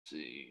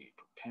see,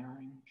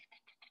 preparing.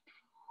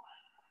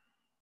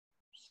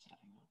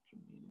 Setting up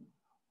your meeting.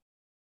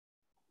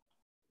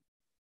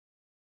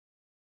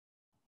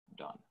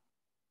 Done.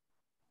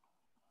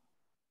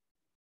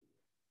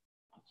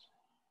 Let's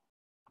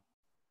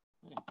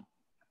see.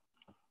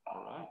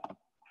 All right.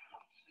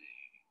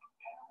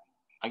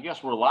 I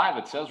guess we're live.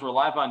 It says we're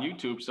live on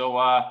YouTube. So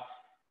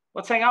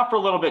let's hang out for a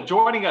little bit.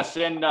 Joining us,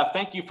 and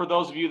thank you for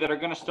those of you that are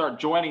going to start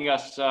joining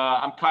us.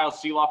 I'm Kyle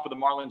Seeloff for the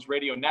Marlins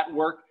Radio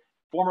Network.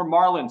 Former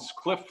Marlins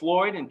Cliff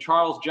Floyd and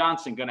Charles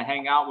Johnson going to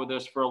hang out with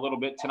us for a little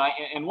bit tonight.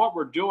 And what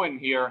we're doing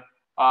here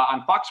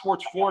on Fox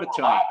Sports Florida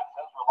tonight. It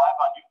says we're live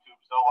on YouTube.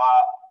 So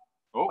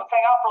let's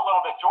hang out for a little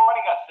bit.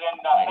 Joining us,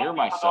 and I hear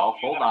myself.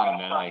 Hold on a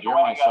minute. I hear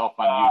myself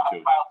on YouTube.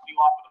 I'm Kyle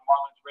Seeloff for the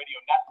Marlins Radio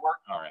Network.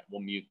 All right,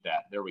 we'll mute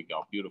that. There we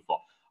go. Beautiful.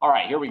 All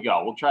right, here we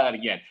go. We'll try that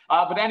again.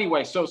 But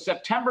anyway, so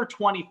September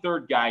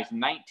 23rd, guys,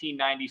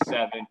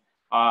 1997.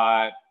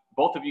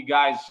 Both of you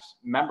guys,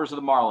 members of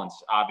the Marlins,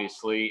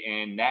 obviously.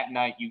 And that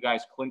night, you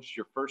guys clinched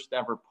your first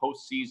ever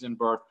postseason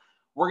berth.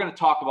 We're going to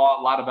talk a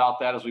lot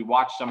about that as we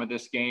watch some of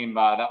this game.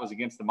 That was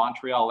against the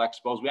Montreal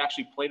Expos. We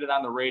actually played it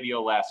on the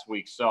radio last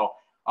week. So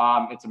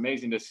it's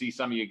amazing to see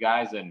some of you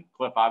guys. And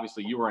Cliff,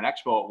 obviously, you were an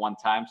Expo at one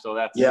time. So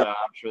that's I'm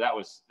sure that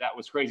was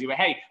crazy. But,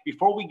 hey,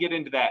 before we get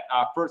into that,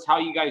 first, how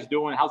are you guys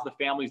doing? How's the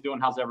families doing?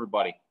 How's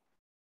everybody?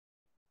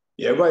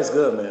 Yeah, everybody's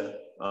good, man.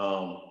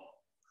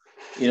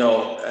 You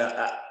know,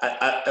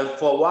 I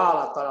for a while,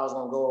 I thought I was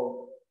going to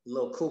go a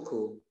little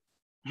cuckoo.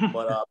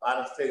 But I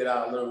done figured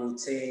out a little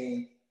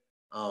routine.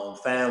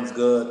 Fam's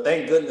good.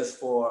 Thank goodness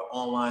for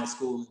online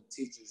schools and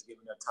teachers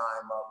giving their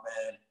time up,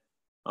 man.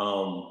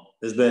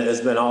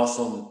 It's been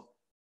awesome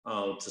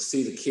to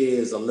see the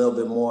kids a little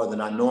bit more than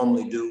I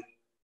normally do,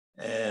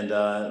 and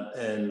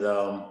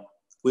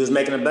we was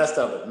making the best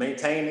of it,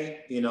 maintaining,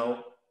 you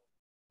know,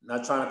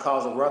 not trying to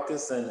cause a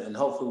ruckus, and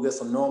hopefully we get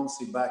some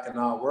normalcy back in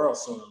our world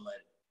sooner or later.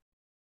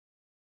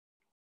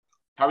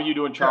 How are you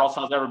doing, Charles?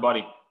 How's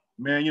everybody?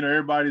 Man, you know,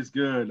 everybody's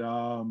good.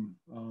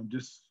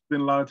 Just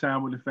spend a lot of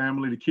time with the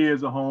family. The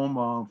kids are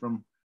home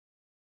from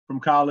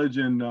college,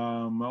 and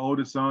my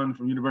oldest son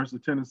from University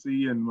of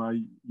Tennessee, and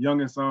my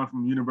youngest son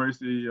from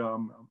University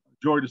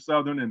Georgia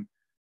Southern, and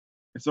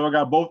so I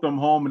got both of them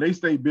home, and they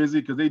stay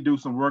busy because they do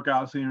some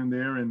workouts here and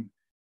there, and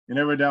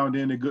every now and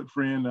then a good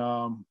friend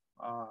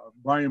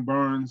Brian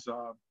Burns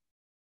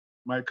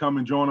might come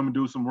and join them and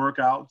do some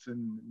workouts,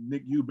 and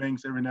Nick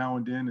Eubanks every now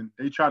and then, and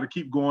they try to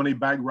keep going their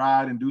bike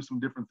ride and do some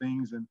different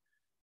things. And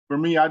for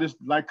me, I just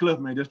like Cliff,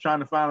 man, just trying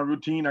to find a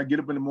routine. I get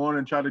up in the morning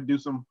and try to do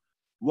some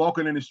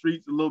walking in the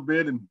streets a little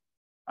bit, and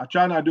I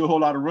try not to do a whole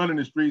lot of running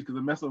in the streets because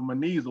it messes with my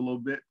knees a little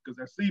bit because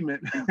that's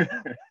cement.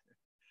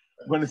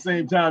 But at the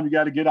same time, you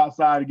got to get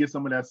outside and get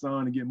some of that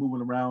sun and get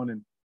moving around.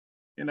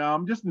 And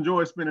I'm just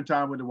enjoying spending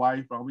time with the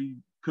wife. We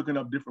cooking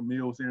up different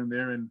meals here and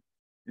there and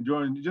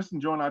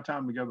enjoying our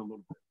time together a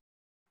little bit.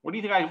 What do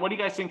you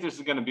guys think this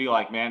is going to be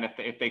like, man,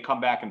 if they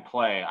come back and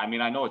play? I mean,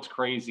 I know it's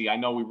crazy. I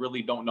know we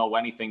really don't know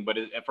anything, but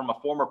from a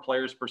former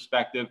player's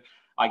perspective,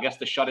 I guess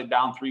to shut it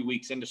down 3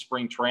 weeks into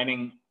spring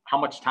training, how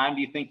much time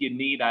do you think you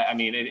need? I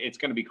mean, it's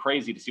going to be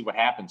crazy to see what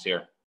happens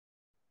here.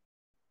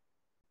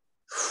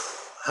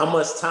 How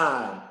much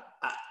time?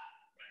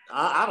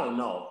 I don't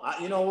know.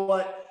 You know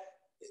what?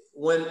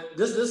 When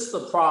this is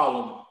the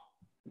problem.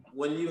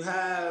 When you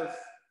have,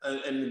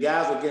 and the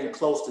guys are getting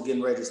close to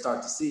getting ready to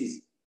start the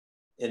season,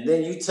 and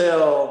then you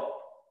tell,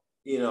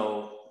 you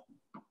know,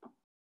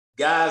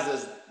 guys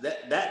that's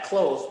that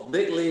close,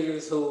 big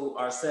leaguers who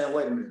are saying,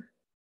 wait a minute,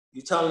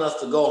 you telling us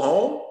to go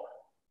home?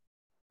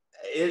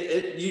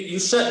 You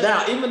shut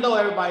down, even though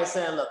everybody's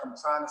saying, look, I'm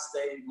trying to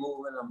stay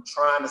moving, I'm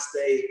trying to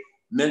stay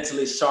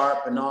mentally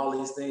sharp and all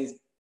these things.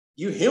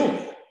 You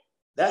human.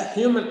 That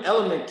human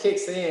element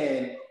kicks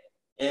in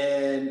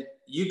and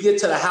you get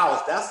to the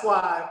house. That's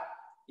why,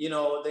 you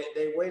know,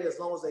 they wait as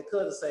long as they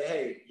could to say,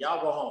 hey,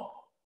 y'all go home.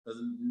 Because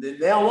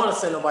they don't want to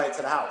send nobody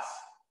to the house.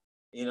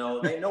 You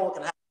know, they know what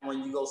can happen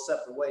when you go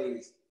separate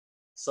ways.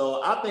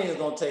 So I think it's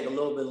going to take a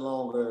little bit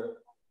longer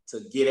to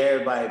get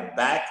everybody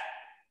back,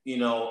 you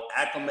know,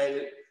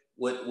 acclimated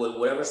with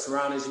whatever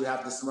surroundings you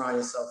have to surround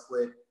yourself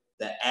with,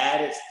 the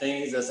added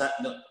things that's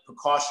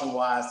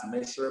precaution-wise to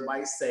make sure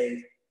everybody's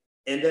safe.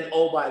 And then,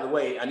 oh, by the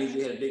way, I need you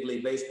to hit a big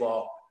league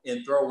baseball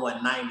and throw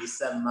one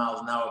 97 miles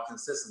an hour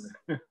consistently.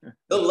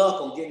 Good luck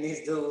on getting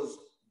these dudes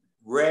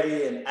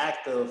ready and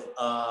active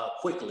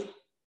quickly.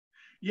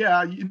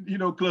 Yeah, you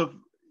know, Cliff,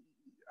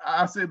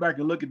 I sit back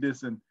and look at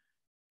this, and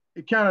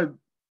it kind of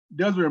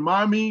doesn't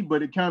remind me,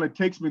 but it kind of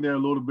takes me there a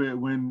little bit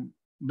when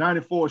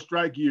 94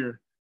 strike year,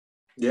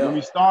 when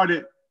we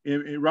started,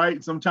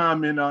 right,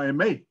 sometime in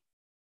May.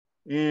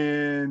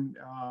 And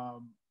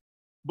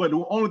but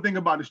the only thing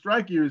about the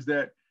strike year is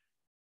that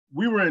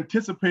we were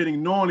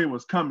anticipating knowing it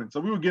was coming. So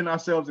we were getting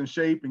ourselves in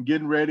shape and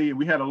getting ready, and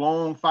we had a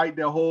long fight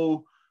that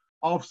whole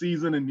off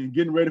season and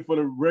getting ready for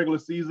the regular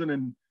season.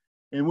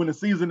 And when the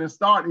season didn't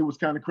start, it was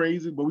kind of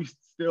crazy, but we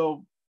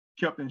still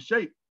kept in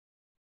shape.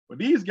 But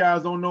these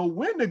guys don't know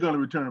when they're going to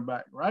return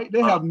back, right?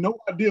 They have no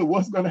idea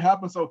what's going to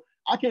happen. So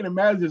I can't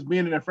imagine just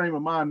being in that frame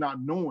of mind not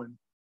knowing.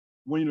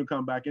 when you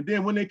come back. And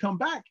then when they come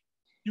back,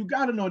 you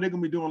got to know they're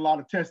going to be doing a lot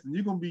of testing.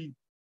 You're going to be,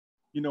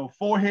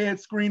 forehead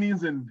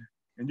screenings, and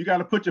you got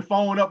to put your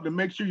phone up to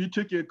make sure you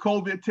took your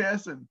COVID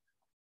test. And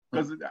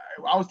because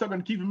I was talking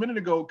to Keith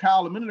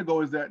Kyle a minute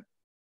ago, is that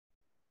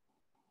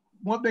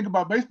one thing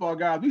about baseball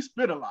guys, we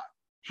spit a lot.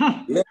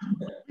 Yeah.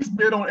 We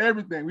spit on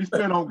everything. We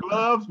spit on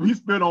gloves. We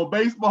spit on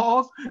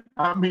baseballs.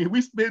 I mean,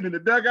 we spit in the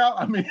dugout.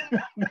 I mean,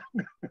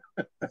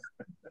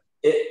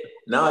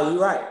 no, you're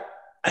right.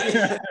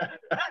 I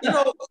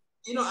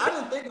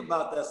didn't think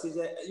about that,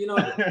 CJ.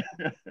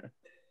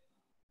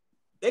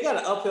 They got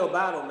an uphill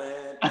battle,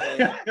 man.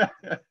 And,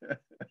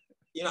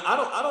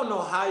 I don't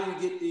know how you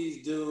get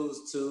these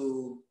dudes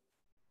to,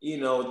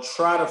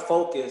 try to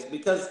focus,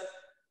 because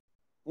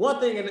one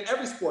thing in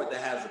every sport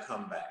that has a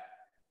comeback,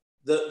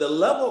 the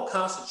level of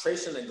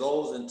concentration that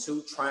goes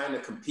into trying to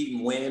compete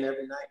and win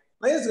every night,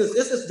 like it's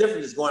just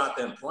different just going out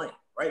there and playing,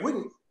 right?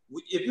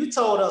 If you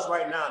told us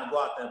right now to go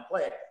out there and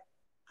play,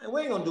 and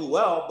we ain't gonna do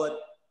well,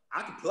 but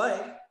I can play.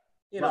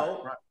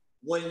 Right.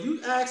 When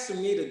you ask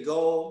me to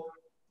go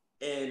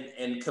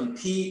and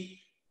compete,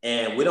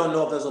 and we don't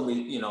know if there's gonna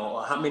be,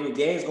 how many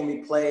games gonna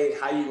be played,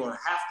 how you're gonna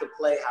have to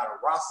play, how the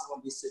roster's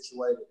gonna be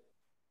situated.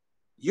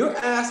 You're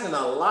asking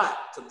a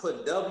lot to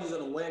put W's in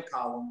the win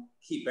column,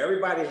 keep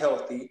everybody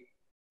healthy.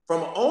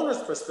 From an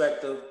owner's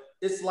perspective,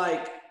 it's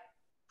like,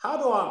 how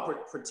do I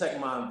protect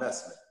my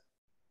investment?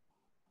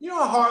 You know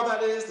how hard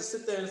that is to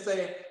sit there and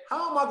say,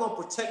 how am I going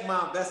to protect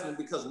my investment?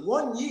 Because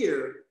 1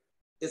 year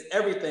is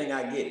everything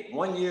I get.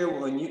 1 year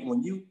when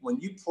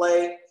you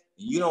play and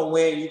you don't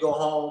win, you go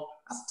home.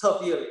 That's a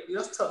tough year.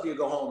 That's tough year to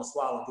go home and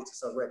swallow and get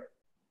yourself ready.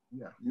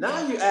 Yeah.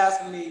 Now you're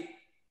asking me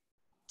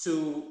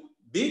to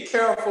be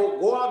careful,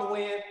 go out and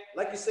win.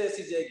 Like you said,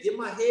 CJ, get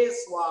my head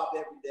swabbed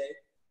every day.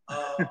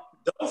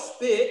 Don't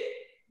spit.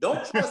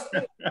 Don't try to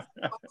spit.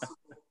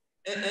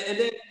 And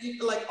then,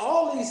 like,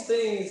 all these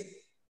things,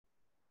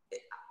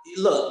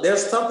 look,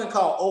 there's something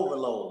called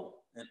overload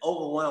and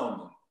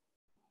overwhelming.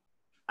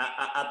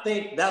 I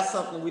think that's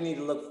something we need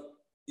to look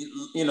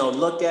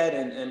at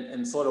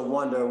and sort of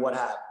wonder what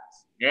happens.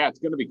 Yeah, it's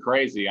going to be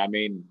crazy. I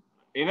mean,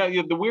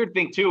 the weird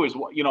thing too is,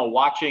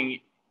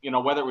 watching,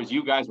 whether it was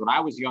you guys when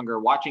I was younger,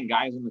 watching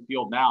guys in the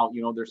field now,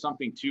 there's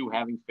something to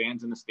having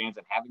fans in the stands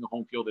and having a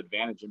home field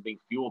advantage and being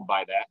fueled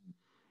by that. And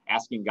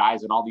asking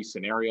guys in all these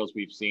scenarios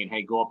we've seen,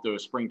 hey, go up to a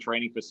spring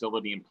training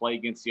facility and play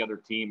against the other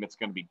team. It's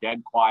going to be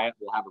dead quiet.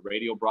 We'll have a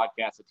radio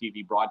broadcast, a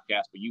TV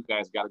broadcast, but you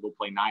guys got to go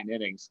play 9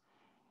 innings.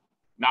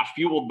 Not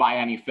fueled by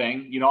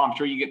anything. I'm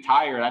sure you get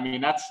tired. I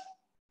mean,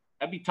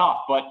 that'd be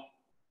tough, but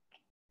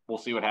we'll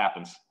see what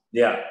happens.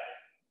 Yeah,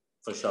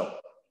 for sure.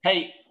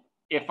 Hey,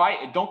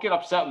 don't get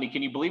upset with me.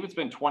 Can you believe it's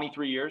been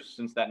 23 years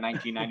since that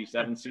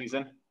 1997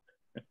 season?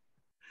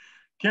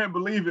 Can't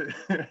believe it.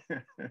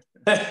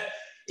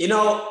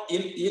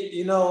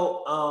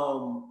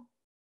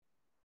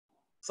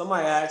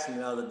 Somebody asked me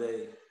the other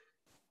day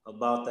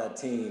about that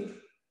team,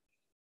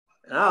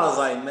 and I was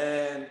like,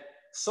 man,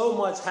 so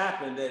much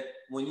happened that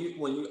when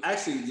you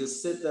actually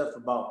just sit there for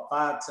about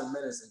 5-10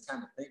 minutes and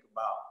kind of think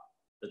about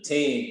the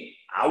team,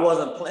 I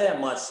wasn't playing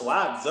much, so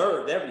I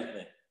observed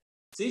everything.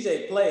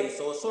 CJ played,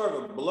 so it's sort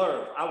of a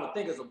blur. I would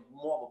think it's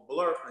more of a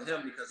blur for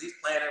him because he's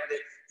playing every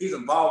day. He's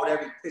involved with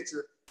every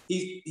pitcher.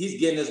 He's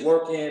getting his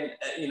work in,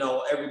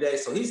 every day.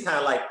 So he's kind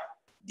of like,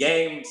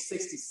 game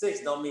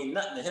 66 don't mean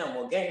nothing to him.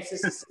 Well, game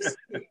 66,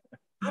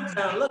 I'm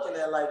kind of looking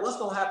at like, what's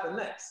going to happen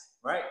next,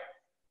 right?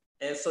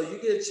 And so you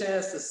get a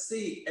chance to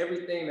see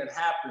everything that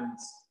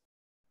happens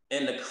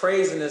and the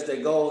craziness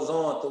that goes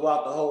on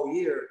throughout the whole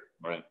year.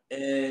 Right.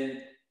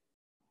 And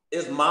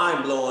it's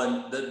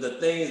mind-blowing, the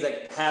things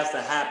that has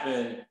to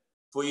happen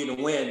for you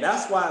to win.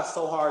 That's why it's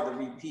so hard to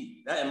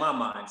repeat, that in my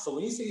mind. So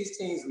when you see these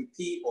teams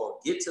repeat or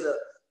get a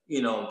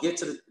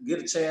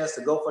chance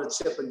to go for the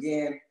chip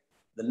again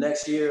the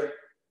next year,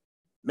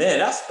 man,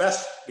 that's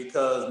special,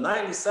 because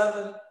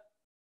 97,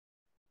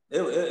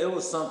 it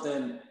was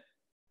something,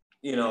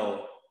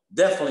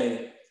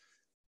 definitely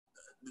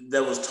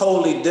that was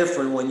totally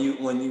different when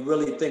you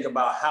really think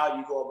about how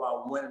you go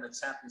about winning a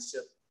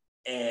championship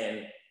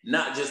and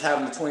not just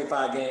having the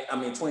 25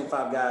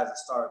 guys that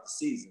started the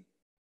season.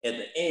 At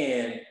the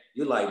end,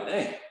 you're like,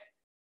 dang,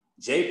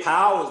 Jay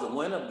Powell was the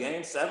winner of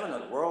Game 7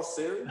 of the World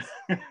Series.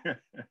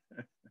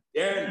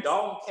 Darren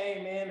Dalton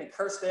came in and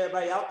cursed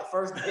everybody out the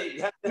first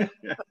day.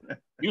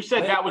 You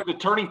said that was the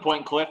turning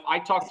point, Cliff. I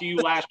talked to you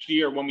last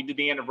year when we did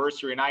the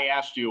anniversary, and I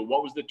asked you,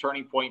 what was the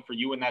turning point for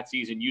you in that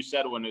season? You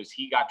said when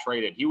he got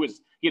traded. He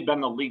had been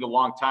in the league a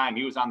long time.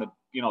 He was on the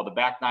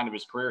back nine of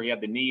his career. He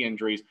had the knee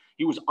injuries.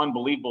 He was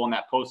unbelievable in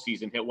that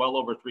postseason, hit well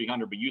over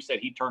 300, but you said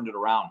he turned it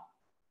around.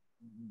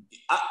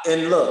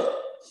 And look,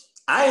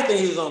 I didn't think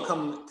he was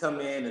going to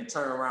come in and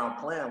turn around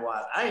playing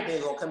wise. I didn't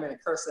think he was going to come in and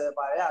curse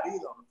everybody out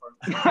either on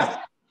the first day.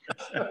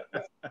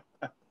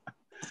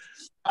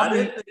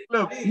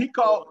 Look, he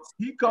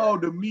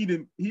called the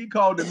meeting. He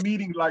called the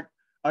meeting like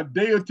a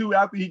day or two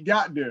after he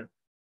got there.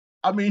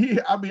 I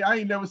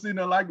ain't never seen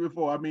nothing like it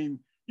before. I mean,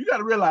 you got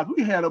to realize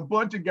we had a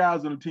bunch of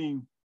guys on the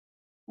team.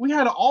 We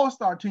had an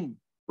all-star team.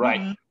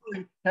 Right. We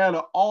literally had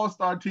an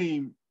all-star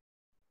team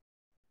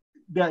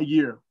that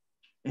year.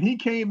 And he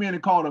came in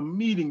and called a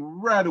meeting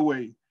right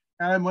away.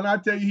 And when I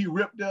tell you he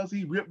ripped us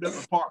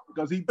apart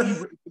because he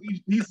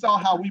saw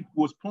how we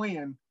was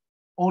playing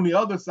on the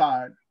other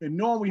side. And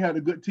knowing we had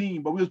a good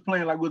team, but we was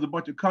playing like we was a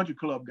bunch of country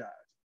club guys.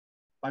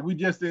 Like we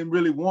just didn't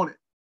really want it.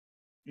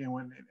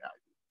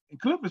 And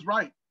Cliff is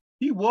right.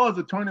 He was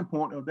a turning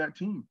point of that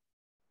team.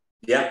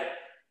 Yeah.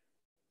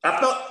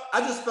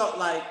 I just felt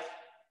like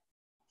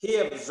he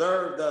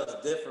observed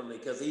us differently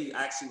because he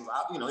actually was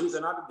out, he's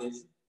in our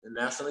division, the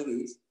National League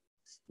East.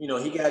 He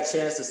got a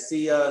chance to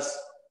see us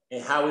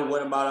and how we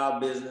went about our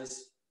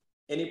business.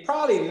 And he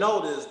probably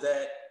noticed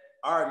that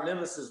our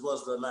nemesis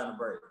was the Atlanta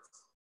Braves,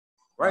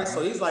 right? Mm-hmm.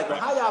 So he's like, well,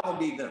 how y'all gonna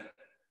beat them?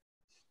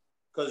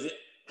 Because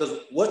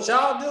what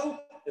y'all do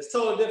is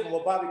totally different from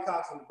what Bobby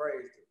Cox and the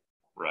Braves do.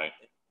 Right.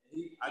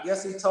 I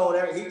guess he told,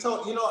 I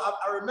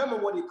remember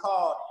what he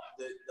called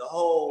the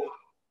whole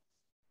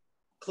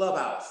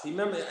clubhouse. He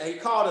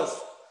called us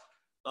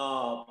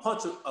a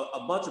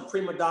bunch of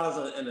prima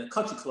donnas in a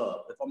country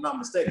club, if I'm not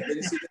mistaken. Did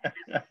you see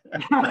that?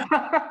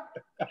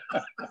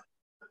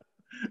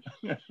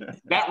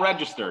 That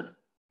registered.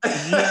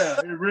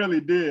 Yeah, it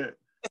really did.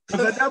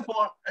 Because at that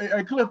point,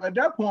 Cliff,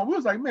 we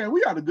was like, man,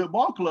 we got a good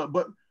ball club,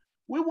 but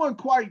we weren't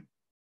quite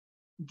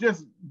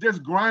just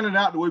grinding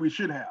out the way we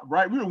should have,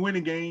 right? We were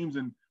winning games,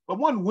 but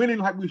wasn't winning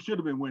like we should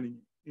have been winning.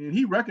 And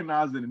he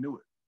recognized it and knew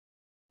it.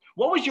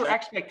 What was your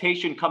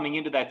expectation coming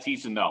into that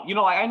season, though?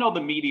 I know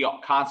the media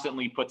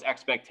constantly puts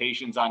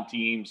expectations on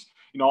teams,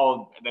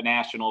 the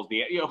Nationals,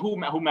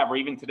 whomever,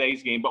 even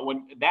today's game. But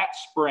when that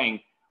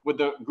spring, with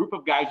the group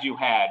of guys you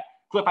had,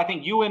 Cliff, I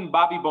think you and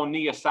Bobby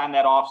Bonilla signed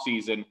that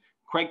offseason.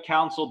 Craig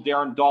Counsell,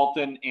 Darren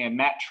Dalton, and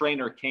Matt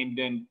Trainer came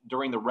in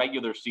during the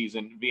regular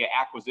season via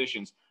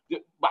acquisitions.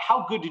 But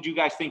how good did you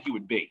guys think you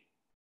would be?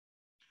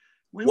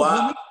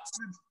 Go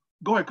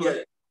ahead, Cliff.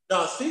 Yeah.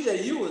 No,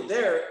 CJ, you was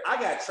there.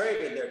 I got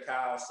traded there,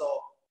 Kyle. So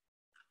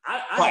I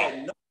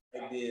had no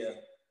idea.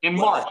 In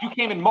March. You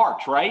came in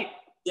March, right?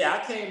 Yeah,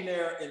 I came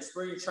there in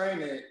spring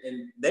training,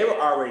 and they were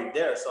already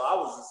there. So I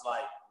was just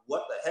like,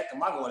 what the heck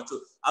am I going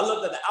to? I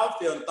looked at the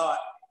outfield and thought,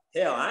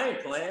 hell, I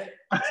ain't playing.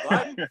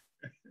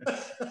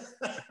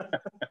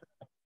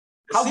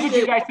 How good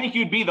did you guys think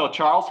you'd be, though,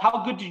 Charles?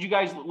 How good did you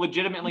guys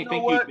legitimately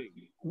think you'd be?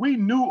 We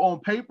knew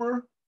on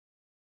paper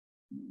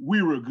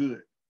we were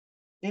good.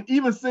 And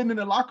even sitting in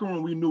the locker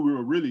room, we knew we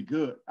were really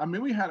good. I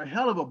mean, we had a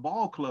hell of a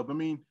ball club. I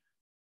mean,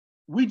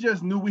 we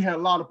just knew we had a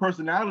lot of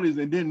personalities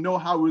and didn't know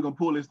how we were going to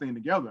pull this thing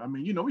together. I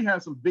mean, we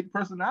had some big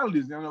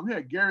personalities. We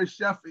had Gary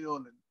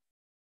Sheffield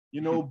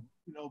and,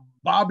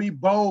 Bobby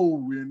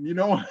Bowe and,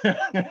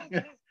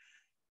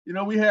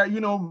 we had,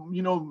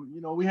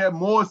 we had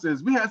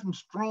Morses. We had some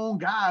strong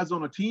guys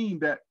on a team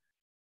that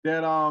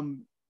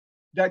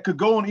could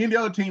go on any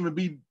other team and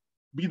be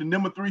the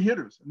number 3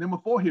 hitters, number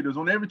 4 hitters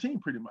on every team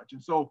pretty much.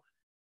 And so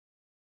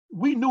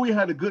we knew we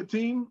had a good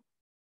team,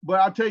 but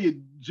I'll tell you,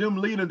 Jim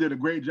Leader did a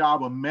great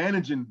job of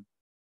managing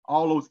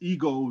all those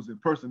egos and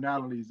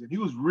personalities. And he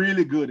was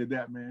really good at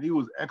that, man. He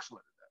was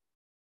excellent at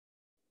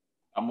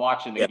that. I'm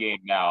watching the game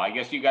now. I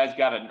guess you guys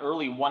got an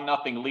early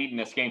 1-0 lead in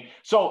this game.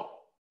 So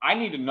I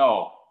need to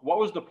know, what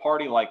was the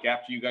party like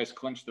after you guys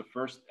clinched the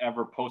first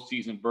ever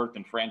postseason berth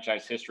in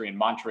franchise history in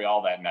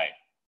Montreal that night?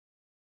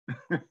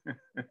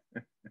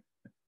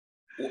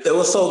 It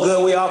was so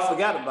good, we all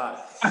forgot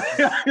about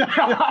it.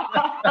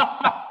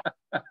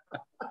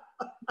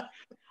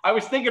 I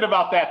was thinking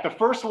about that. The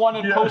first one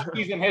in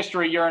postseason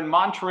history, you're in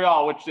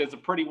Montreal, which is a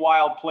pretty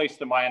wild place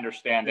to my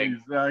understanding.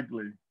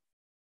 Exactly.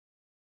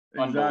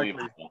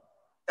 Unbelievable.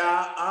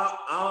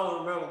 I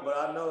don't remember, but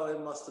I know it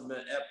must have been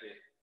epic.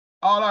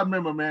 All I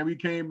remember, man, we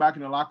came back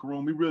in the locker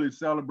room. We really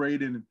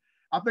celebrated. And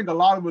I think a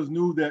lot of us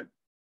knew that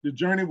the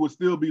journey would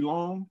still be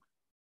long,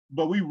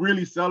 but we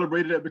really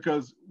celebrated it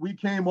because we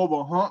came over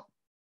a hump.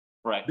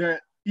 Right.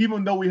 That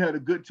even though we had a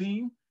good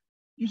team,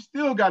 you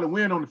still got to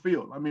win on the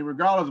field. I mean,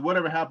 regardless of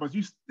whatever happens,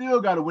 you still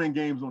got to win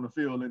games on the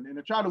field. And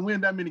to try to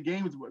win that many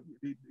games,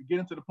 to get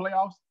into the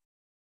playoffs,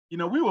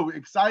 we were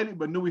excited,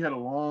 but knew we had a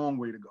long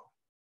way to go.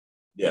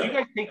 Yeah. Did you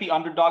guys take the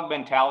underdog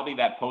mentality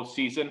that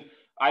postseason?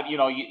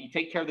 You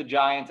take care of the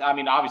Giants. I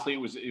mean, obviously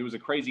it was a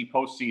crazy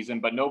postseason,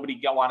 but nobody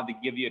wanted to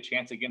give you a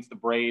chance against the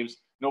Braves.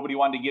 Nobody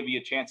wanted to give you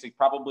a chance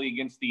probably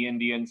against the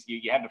Indians.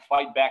 You had to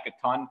fight back a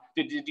ton.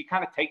 Did you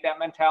kind of take that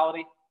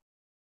mentality?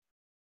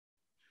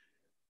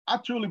 I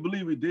truly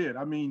believe we did.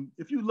 I mean,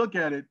 if you look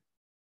at it,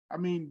 I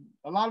mean,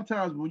 a lot of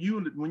times when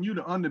you're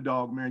the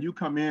underdog, man, you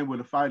come in with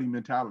a fighting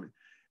mentality.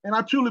 And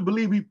I truly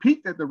believe we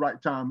peaked at the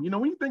right time.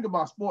 When you think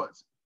about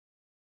sports,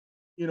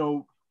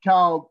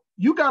 Kyle,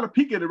 you got to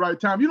peak at the right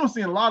time. You don't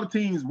see a lot of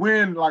teams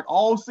win like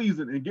all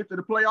season and get to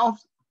the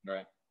playoffs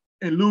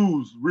and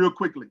lose real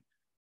quickly.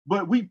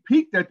 But we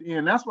peaked at the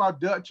end. That's why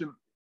Dutch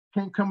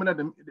came coming at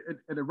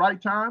the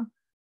right time.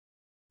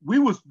 We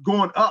was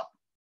going up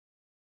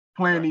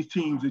playing these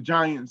teams, the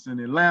Giants and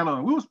Atlanta.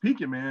 And we was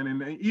peaking, man.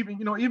 And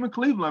even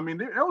Cleveland. I mean,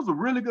 that was a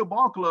really good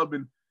ball club,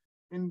 and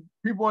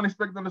people weren't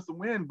expecting us to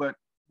win, but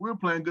we were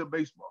playing good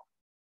baseball.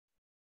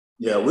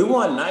 Yeah, we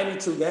won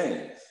 92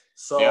 games.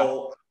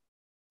 So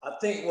I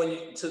think when you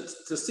to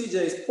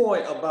CJ's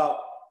point about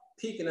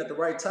peaking at the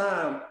right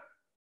time,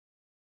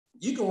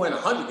 you can win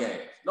 100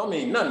 games. Don't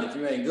mean nothing if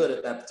you ain't good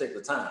at that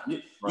particular time.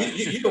 You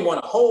can win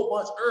a whole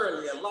bunch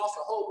early and lost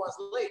a whole bunch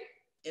late,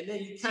 and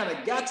then you kind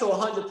of got to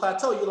 100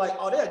 plateau. You're like,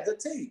 oh, they're a good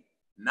team.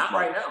 Not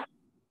right now.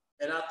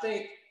 And I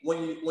think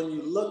when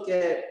you look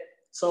at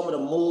some of the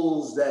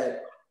moves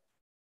that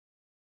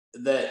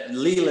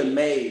Leland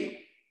made,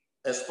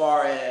 as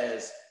far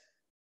as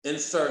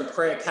inserting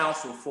Craig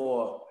Counsell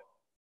for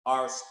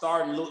our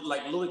starting,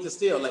 like Louis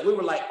Castillo, like we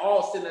were like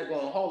all sitting there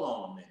going, hold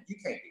on a minute, you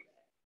can't do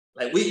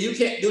that. Like you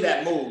can't do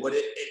that move, but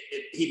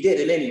he did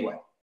it anyway.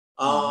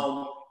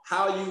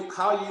 How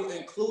you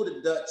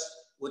included Dutch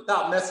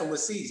without messing with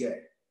CJ?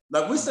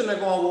 Like we sitting there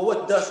going, well,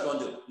 what Dutch gonna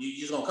do? You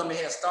just gonna come in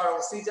here and start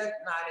with CJ? Nah,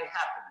 it ain't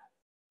happening.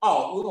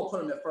 Oh, we're gonna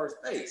put him at first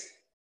base.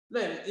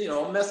 Then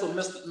mess with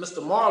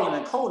Mr. Marlin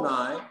and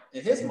Conine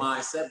and his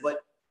mindset,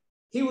 but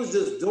he was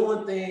just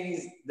doing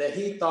things that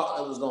he thought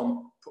it was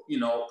gonna,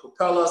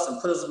 propel us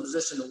and put us in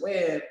position to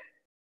win.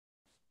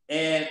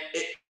 And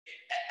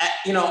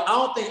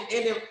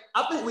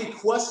I think we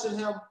questioned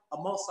him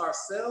amongst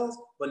ourselves,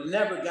 but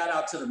never got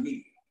out to the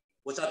media,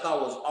 which I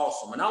thought was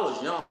awesome. And I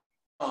was young,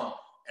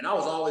 and I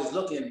was always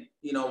looking,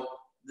 the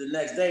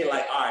next day,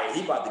 like, all right,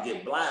 he about to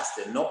get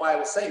blasted. Nobody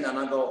would say nothing.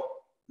 I go,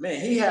 man,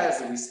 he has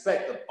the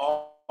respect of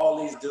all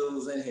these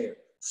dudes in here.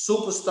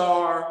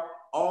 Superstar,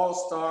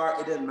 all-star,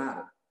 it didn't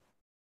matter.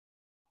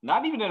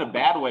 Not even in a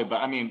bad way, but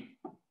I mean,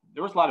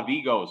 there was a lot of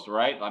egos,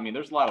 right? I mean,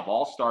 there's a lot of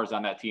all-stars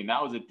on that team.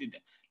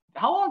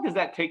 How long does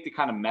that take to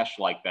kind of mesh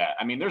like that?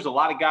 I mean, there's a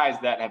lot of guys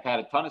that have had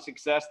a ton of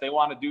success. They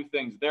want to do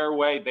things their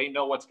way. They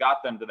know what's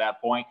got them to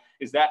that point.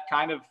 Is that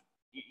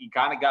you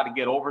kind of got to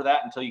get over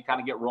that until you kind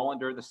of get rolling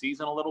during the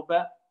season a little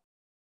bit?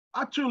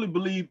 I truly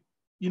believe,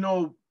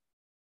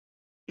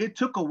 it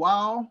took a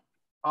while,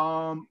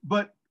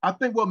 but I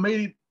think what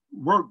made it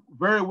work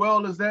very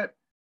well is that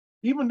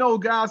even though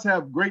guys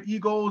have great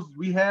egos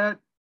we had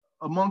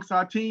amongst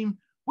our team,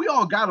 we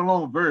all got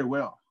along very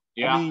well.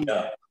 Yeah. I mean,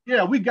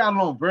 yeah, we got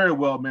along very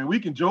well, man. We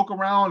can joke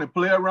around and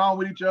play around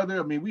with each other.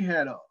 I mean, we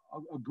had a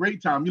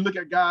great time. You look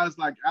at guys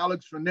like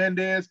Alex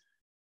Fernandez,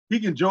 he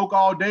can joke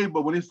all day,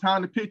 but when it's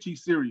time to pitch,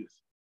 he's serious.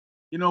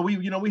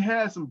 We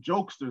had some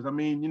jokesters. I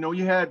mean,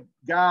 you had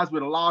guys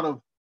with a lot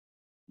of,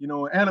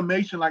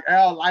 animation like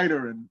Al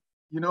Leiter, and,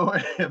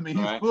 I mean,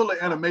 he's full of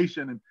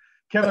animation. And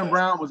Kevin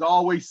Brown was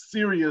always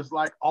serious,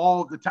 like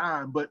all the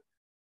time. But,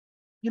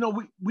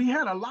 we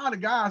had a lot of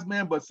guys,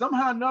 man, but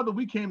somehow or another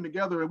we came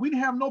together and we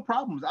didn't have no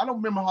problems. I don't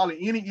remember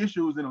hardly any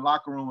issues in the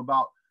locker room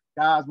about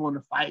guys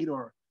wanting to fight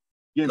or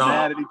getting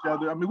mad at each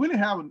other. I mean, we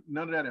didn't have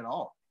none of that at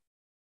all.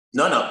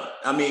 None of it.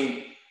 I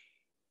mean,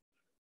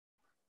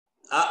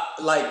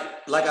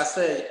 like I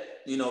said,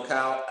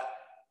 Kyle,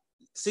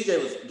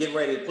 CJ was getting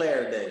ready to play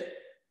every day.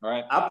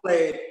 Right. I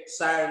played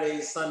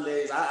Saturdays,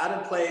 Sundays. I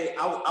didn't play.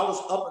 I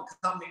was up and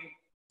coming,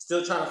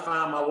 still trying to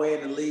find my way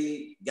in the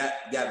league.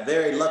 Got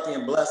very lucky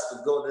and blessed to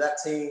go to that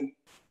team.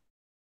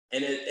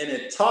 And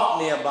it taught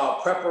me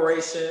about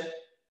preparation,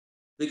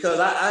 because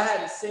I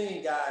hadn't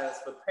seen guys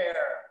prepare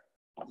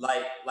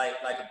like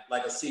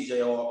a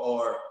CJ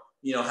or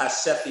how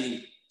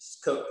Sheffy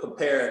could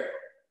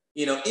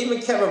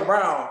even Kevin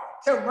Brown.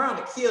 Kevin Brown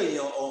will kill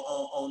you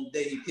on the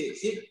day he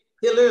pitched.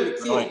 He'll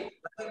literally kill you.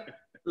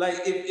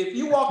 Like if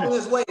you walk on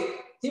his way,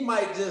 he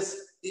might just,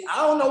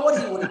 I don't know what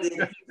he would have did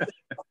if he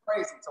was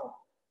crazy to him.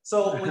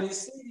 So when you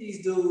see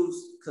these dudes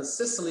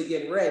consistently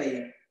getting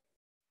ready,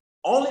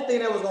 only thing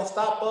that was gonna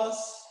stop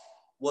us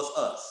was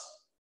us.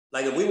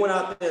 Like if we went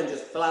out there and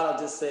just flat out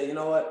just say, you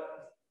know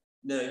what,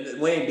 no,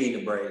 we ain't beating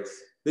the Braves.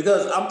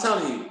 Because I'm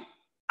telling you,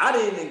 I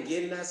didn't even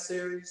get in that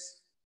series.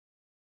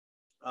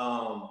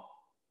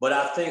 But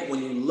I think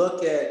when you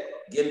look at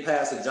getting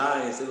past the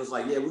Giants, it was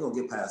like, yeah, we're going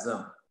to get past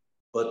them.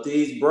 But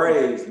these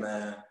Braves,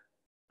 man,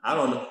 I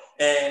don't know.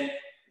 And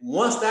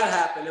once that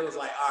happened, it was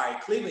like, all right,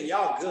 Cleveland,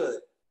 y'all good,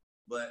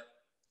 but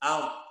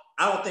I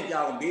don't think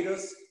y'all going to beat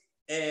us.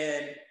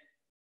 And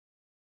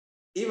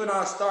even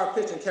our star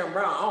pitcher, Kevin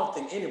Brown, I don't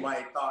think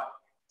anybody thought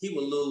he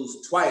would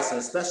lose twice, and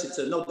especially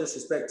to, no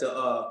disrespect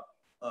to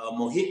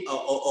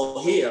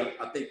O'Hea,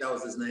 I think that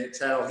was his name,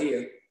 Chad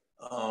O'Hea.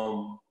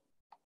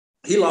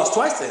 He lost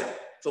twice to him.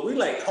 So we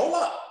like, hold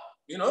up,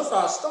 it's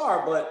our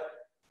star. But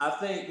I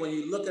think when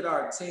you look at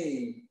our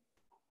team,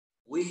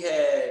 we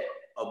had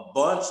a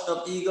bunch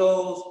of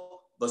egos,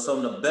 but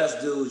some of the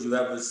best dudes you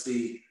ever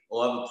see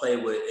or ever play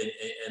with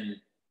in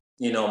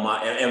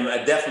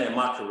definitely in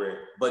my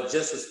career. But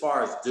just as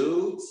far as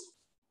dudes,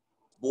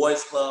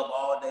 boys club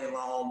all day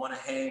long, want to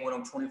hang with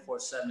them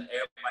 24/7,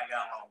 everybody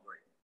got along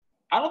great.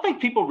 I don't think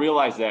people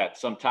realize that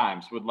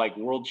sometimes with like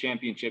world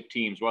championship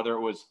teams, whether it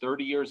was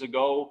 30 years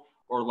ago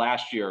or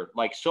last year,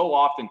 like so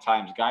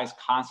oftentimes guys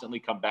constantly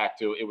come back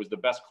to, it was the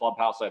best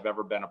clubhouse I've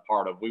ever been a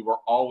part of. We were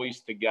always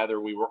together.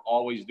 We were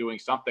always doing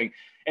something.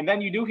 And then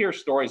you do hear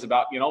stories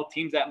about,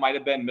 teams that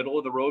might've been middle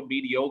of the road,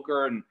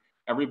 mediocre, and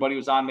everybody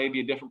was on maybe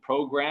a different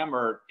program,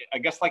 or I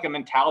guess like a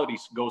mentality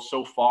goes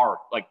so far,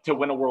 like to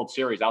win a World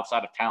Series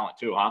outside of talent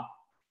too, huh?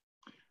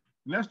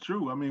 And that's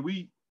true. I mean,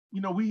 we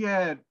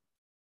had,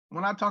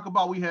 when I talk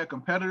about we had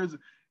competitors,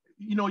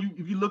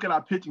 if you look at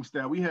our pitching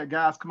staff, we had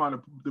guys come out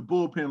of the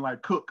bullpen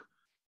like Cook.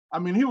 I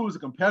mean, he was a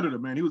competitor,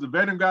 man. He was a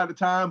veteran guy at the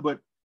time, but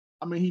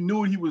I mean, he knew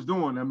what he was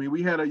doing. I mean,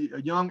 we had a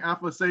young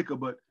Aflaseka,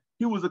 but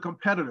he was a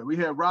competitor. We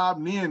had Rob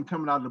Nin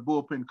coming out of the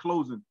bullpen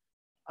closing.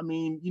 I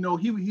mean,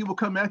 he would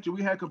come at you.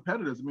 We had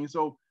competitors. I mean,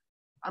 so,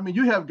 I mean,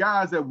 you have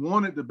guys that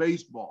wanted the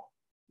baseball.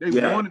 They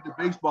wanted the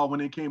baseball when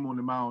they came on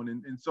the mound.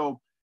 And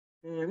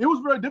it was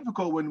very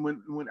difficult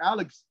when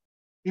Alex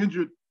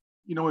injured,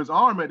 his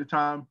arm at the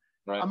time.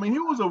 Right. I mean, he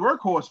was a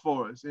workhorse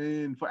for us.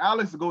 And for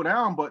Alex to go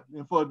down,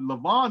 and for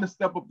LeVon to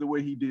step up the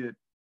way he did,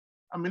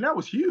 I mean, that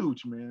was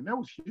huge, man. That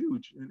was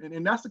huge.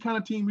 And that's the kind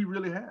of team we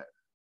really had.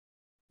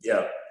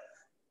 Yeah.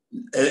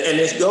 And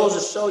it goes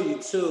to show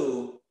you,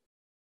 too,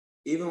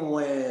 even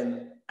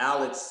when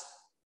Alex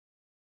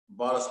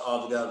brought us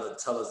all together to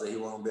tell us that he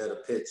wasn't be able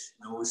to pitch,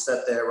 and we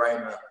sat there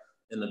right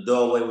in the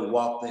doorway, we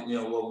walked in,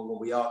 when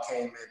we all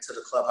came into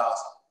the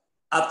clubhouse,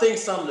 I think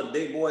some of the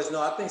big boys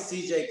know. I think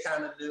CJ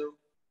kind of knew,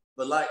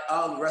 but like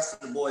all the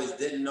rest of the boys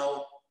didn't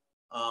know.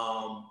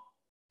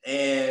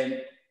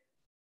 And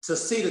to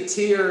see the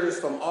tears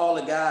from all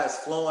the guys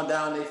flowing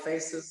down their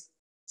faces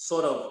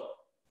sort of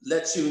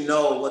let you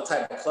know what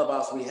type of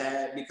clubhouse we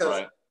had,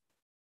 because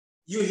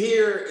you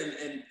hear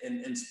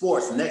in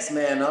sports, next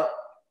man up.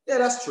 Yeah,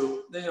 that's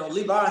true.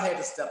 Levon had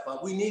to step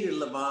up. We needed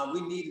Levon.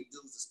 We needed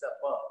dudes to step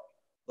up.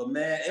 But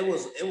man, it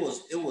was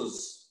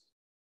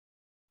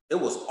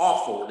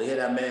awful to hear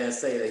that man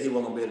say that he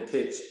wasn't gonna be able to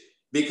pitch,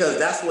 because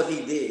that's what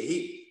he did.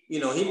 He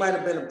might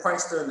have been a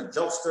prankster and a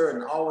jokester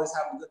and always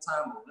having a good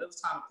time, but when it was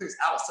time to pitch,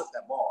 Alex took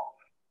that ball.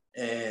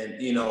 And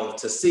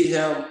to see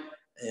him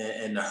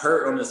and the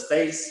hurt on his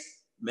face,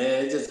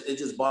 man, it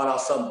just brought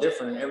out something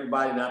different in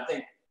everybody. And I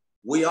think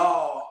we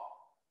all,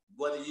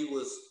 whether you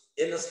was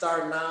in the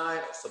starting nine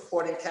or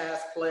supporting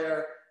cast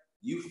player,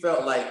 you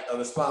felt like a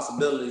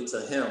responsibility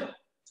to him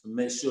to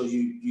make sure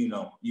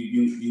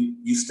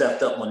you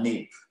stepped up when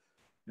needed.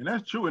 And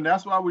that's true. And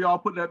that's why we all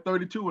put that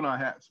 32 in our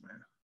hats,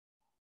 man.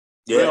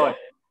 Yeah. Really?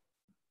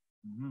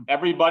 Mm-hmm.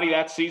 Everybody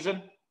that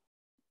season?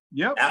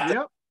 Yep.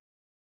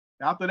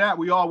 After that,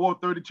 we all wore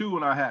 32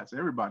 in our hats.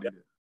 Everybody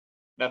did.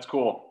 That's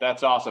cool.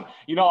 That's awesome.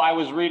 I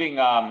was reading,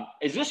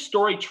 is this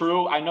story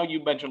true? I know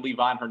you mentioned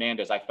Levon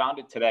Hernandez. I found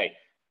it today.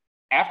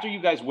 After you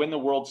guys win the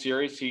World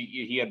Series,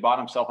 he had bought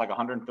himself like a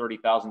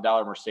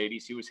 $130,000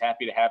 Mercedes. He was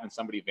happy to having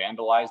somebody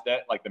vandalize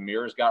that, like the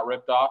mirrors got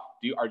ripped off.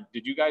 Do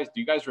you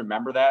guys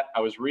remember that? I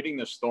was reading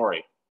this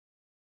story.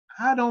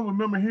 I don't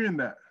remember hearing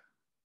that.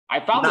 I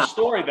found a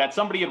story that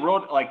somebody had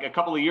wrote like a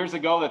couple of years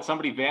ago that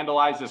somebody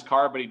vandalized his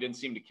car, but he didn't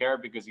seem to care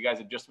because you guys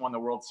had just won the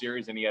World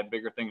Series and he had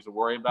bigger things to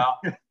worry about.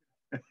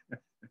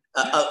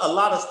 A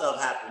lot of stuff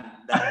happened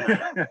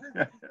that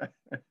night.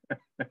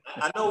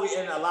 I know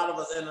a lot of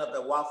us ended up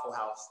at Waffle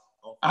House.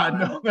 I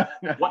know.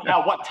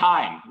 What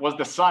time? Was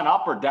the sun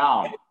up or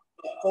down?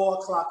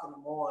 4:00 in the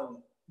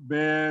morning.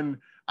 Man,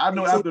 I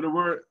know after the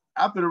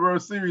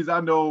World Series,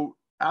 I know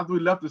after we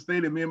left the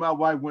stadium, me and my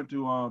wife went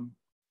to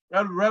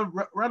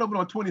right over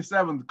on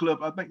 27th Cliff.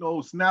 I think the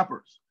old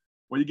Snappers,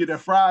 where you get that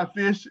fried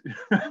fish.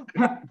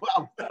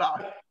 I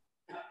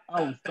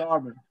was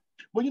starving.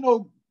 But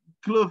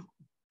Cliff,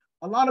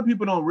 a lot of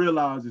people don't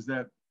realize is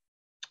that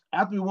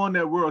after we won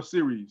that World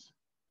Series,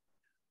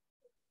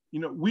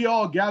 we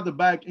all gathered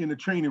back in the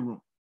training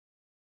room.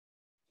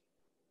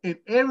 And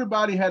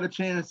everybody had a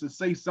chance to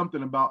say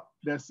something about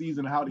that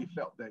season and how they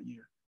felt that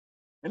year.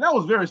 And that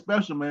was very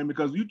special, man,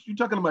 because you're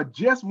talking about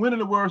just winning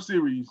the World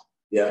Series.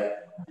 Yeah.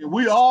 And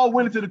we all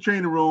went into the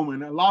training room,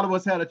 and a lot of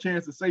us had a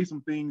chance to say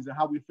some things and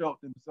how we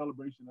felt in the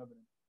celebration of it.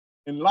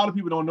 And a lot of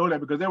people don't know that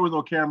because there was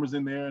no cameras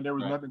in there and there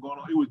was nothing going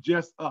on. It was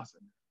just us.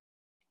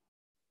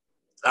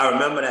 I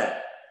remember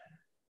that.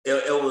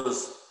 It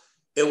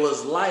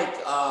was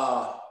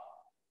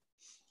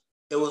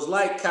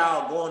like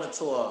Kyle going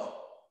into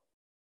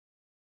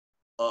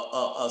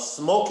a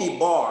smoky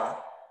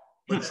bar,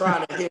 but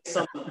trying to hit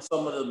some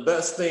of the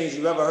best things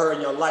you've ever heard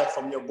in your life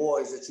from your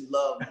boys that you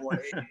love more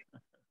than anything.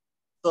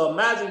 So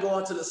imagine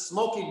going to the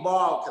smoky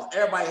bar because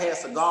everybody had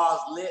cigars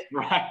lit.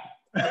 Right.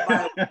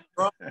 Everybody was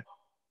drunk.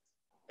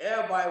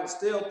 Everybody was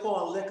still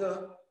pouring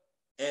liquor.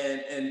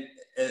 And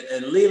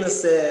Leland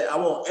said, I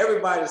want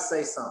everybody to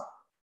say something.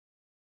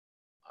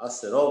 I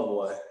said, oh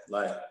boy,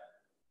 like,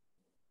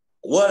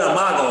 what am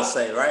I gonna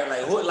say, right?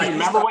 Like, who? Like, do you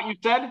remember what you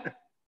said?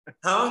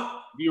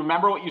 Huh? Do you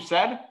remember what you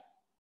said?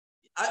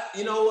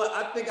 You know what?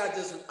 I think I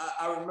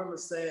remember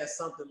saying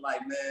something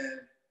like, man,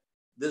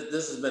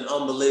 this has been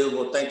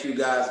unbelievable. Thank you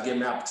guys for giving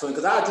me the opportunity.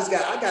 Because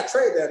I got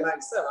traded there in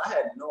 '97. I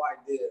had no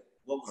idea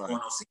what was going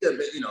on.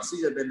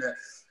 CJ been there.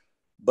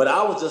 But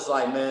I was just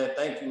like, man,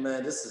 thank you,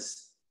 man. This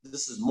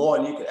is more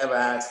than you could ever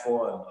ask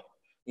for.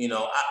 And,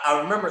 I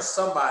remember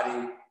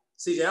somebody,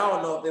 CJ, I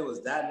don't know if it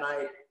was that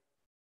night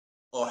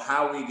or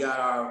how we got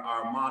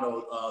our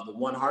motto, the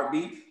one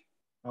heartbeat.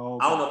 Oh,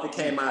 I don't know if it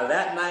came out of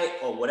that night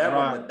or whatever,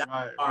 but that's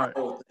our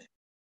whole thing.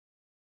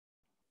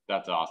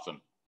 That's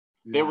awesome.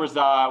 Yeah. There was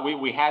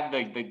we had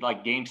the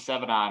like Game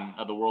 7 on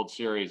of the World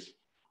Series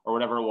or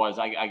whatever it was.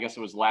 I guess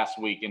it was last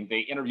week, and they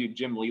interviewed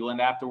Jim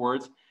Leland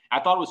afterwards. I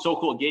thought it was so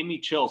cool. It gave me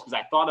chills because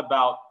I thought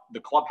about the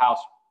clubhouse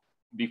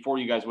before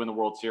you guys win the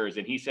World Series,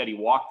 and he said he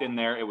walked in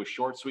there. It was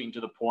short, sweet, and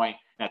to the point.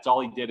 And that's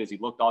all he did is he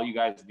looked all you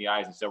guys in the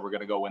eyes and said, "We're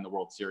going to go win the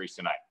World Series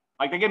tonight."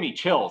 Like, they give me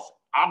chills.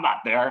 I'm not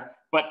there,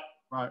 but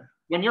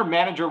when your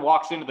manager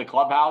walks into the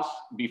clubhouse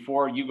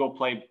before you go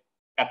play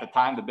at the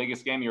time the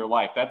biggest game of your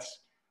life,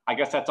 I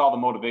guess that's all the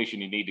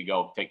motivation you need to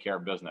go take care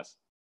of business.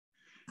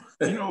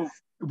 You know,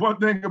 one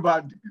thing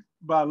about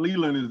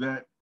Leland is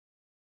that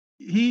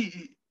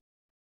he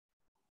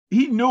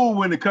knew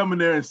when to come in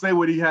there and say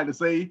what he had to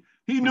say.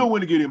 He knew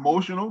when to get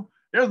emotional.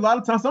 There's a lot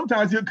of times,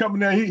 sometimes he'll come in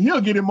there,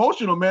 he'll get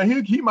emotional,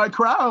 man. He might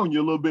cry on you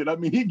a little bit. I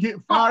mean, he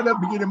get fired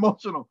up and get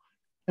emotional.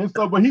 And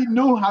so, but he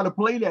knew how to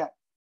play that.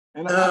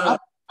 And I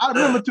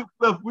remember too,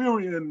 Cliff, we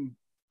were in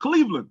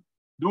Cleveland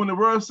during the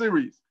World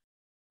Series.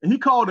 And he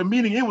called a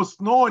meeting. It was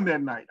snowing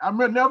that night. I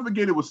remember, never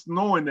forget, it was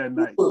snowing that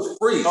night. It was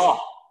freezing. Oh,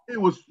 it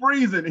was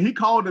freezing. And he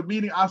called a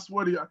meeting. I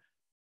swear to you,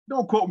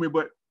 don't quote me,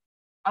 but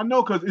I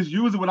know because it's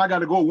usually when I got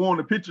to go warm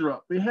the pitcher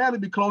up. It had to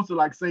be close to,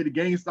 like, say, the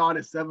game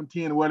started at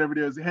 7:10 or whatever it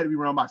is. It had to be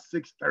around about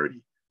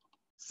 6:30,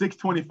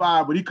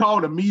 6:25. But he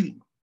called a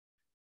meeting.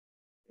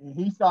 And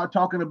he started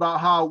talking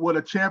about what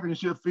a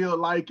championship feel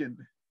like.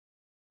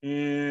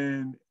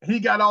 And he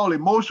got all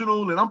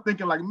emotional. And I'm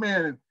thinking, like,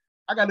 man,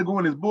 I got to go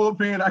in his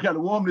bullpen. I got to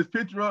warm this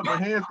pitcher up. My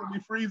hands going to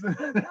be freezing.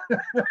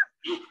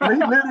 But he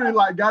literally,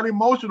 like, got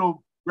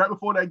emotional right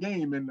before that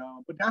game. And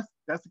but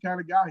that's the kind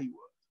of guy he was.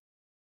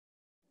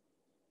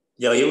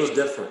 Yo, he was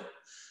different.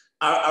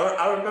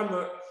 I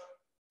remember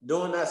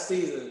during that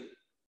season,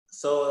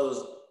 so it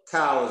was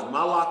Kyle, it was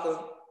my locker.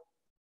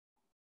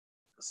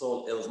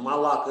 So it was my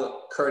locker,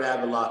 Kurt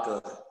Abbott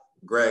locker,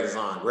 Greg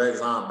Zahn. Greg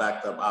Zahn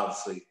backed up,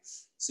 obviously,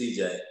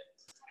 CJ.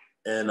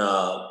 And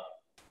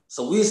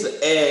so we used to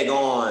egg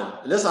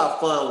on, and this is how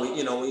fun when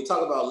you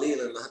talk about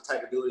Leland and the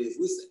type of dude he is,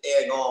 we used to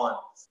egg on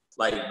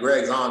like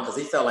Greg Zahn because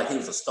he felt like he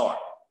was a starter,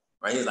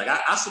 right? He was like,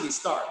 I should be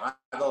starting.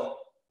 I go,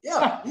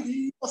 yeah,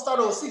 you start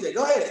over CJ.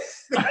 Go ahead.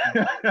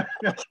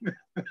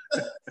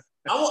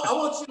 I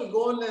want you to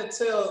go in there and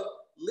tell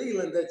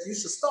Leland that you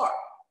should start.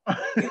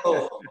 He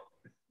goes,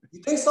 you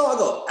think so? I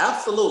go,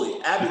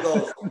 absolutely. Abby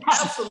goes,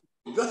 absolutely.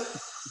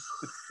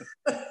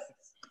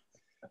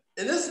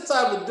 And this is the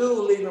type of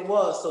dude Leland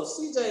was. So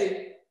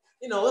CJ,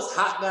 it's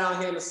hot down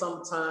here in the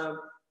summertime.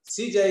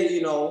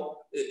 CJ,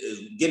 is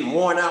getting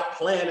worn out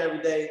playing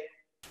every day.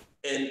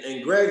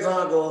 And Greg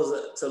Zahn goes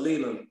to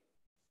Leland,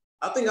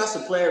 I think I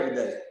should play every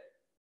day.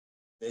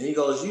 And he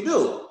goes, you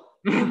do?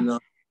 And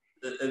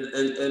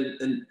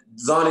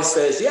Zahn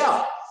says,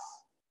 yeah.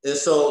 And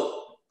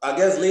so I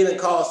guess Leland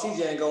calls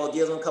CJ and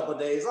gives him a couple of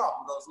days off.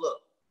 He goes, look,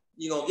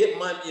 you're gonna get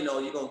Monday,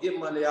 you're gonna get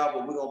Monday off,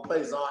 but we're gonna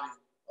play Zahn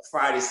a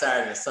Friday,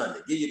 Saturday, and Sunday.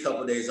 Give you a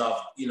couple of days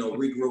off,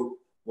 regroup,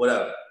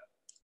 whatever.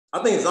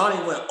 I think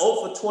Zahn went 0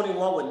 for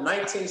 21 with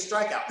 19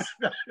 strikeouts.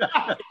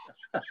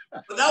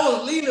 But that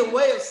was Leland's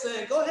way of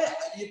saying, go ahead.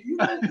 If you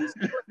want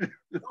to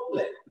go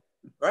play.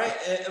 Right?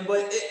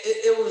 But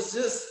it was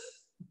just,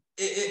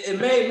 it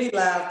made me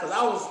laugh because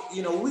I was,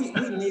 we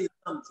needed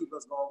something to keep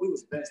us going. We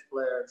was bench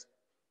players.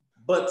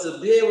 But to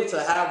be able to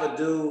have a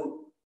dude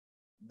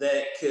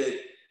that could,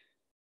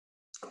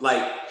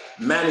 like,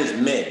 manage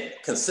men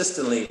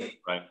consistently,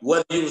 right,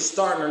 whether he was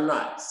starting or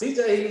not.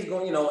 CJ, he was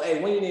going,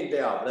 hey, when you need a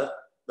day off,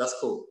 that's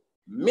cool.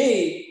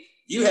 Me,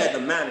 you had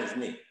to manage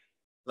me.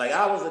 Like,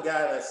 I was a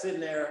guy that's sitting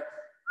there,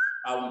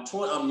 I'm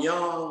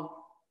young,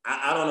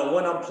 I don't know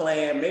when I'm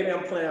playing. Maybe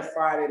I'm playing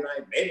Friday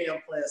night, maybe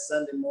I'm playing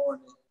Sunday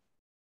morning.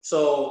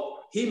 So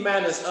he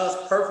managed us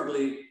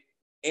perfectly,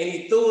 and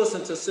he threw us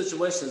into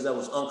situations that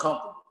was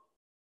uncomfortable.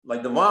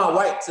 Like Devon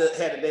White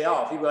had a day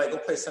off. He'd be like, go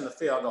play center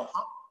field. I go,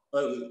 huh?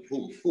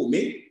 Who,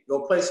 me?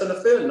 Go play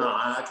center field? No,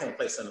 I can't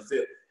play center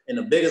field. In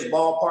the biggest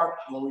ballpark,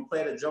 when we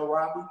played at Joe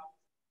Robbie,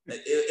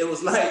 it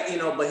was like,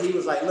 but he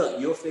was like, look,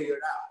 you'll figure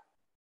it out.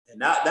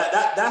 And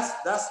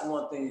that's the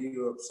one thing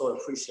you sort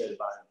of appreciate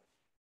about him.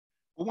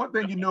 Well, one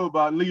thing you know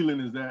about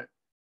Leland is that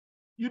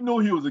you know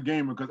he was a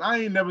gamer because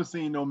I ain't never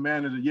seen no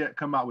manager yet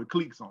come out with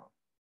cleats on.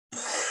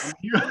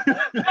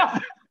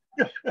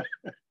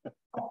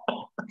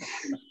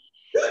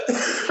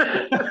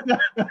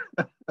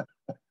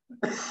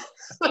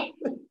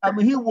 I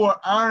mean, he wore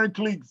iron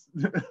cleats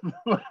to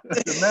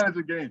manage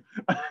the game.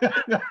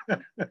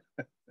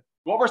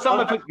 What were some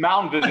of his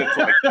mound visits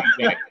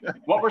like?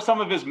 What were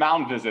some of his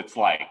mound visits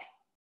like?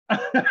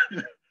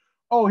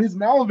 Oh, his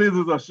mound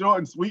visits are short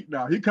and sweet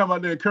now. He come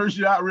out there and curse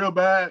you out real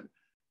bad.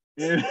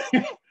 And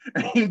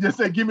he just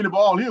say, give me the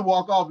ball. He'll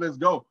walk off, let's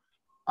go.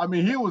 I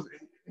mean, he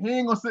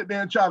ain't gonna sit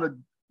there and try to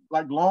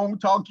like long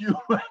talk you.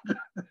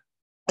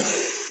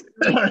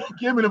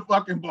 Give me the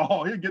fucking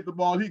ball. He'll get the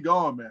ball. He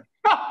gone, man.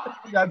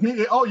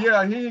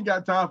 He ain't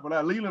got time for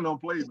that. Leland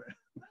don't play,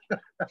 man.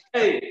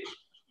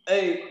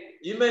 Hey,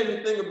 you made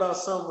me think about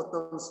something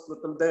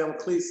with them damn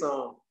cleats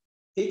on.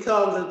 He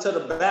comes into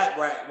the back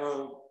rack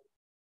room,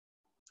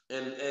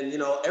 and you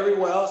know,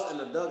 everywhere else in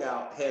the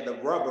dugout had the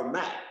rubber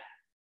mat.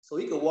 So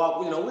he could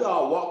walk, you know, we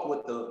all walk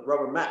with the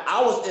rubber mat.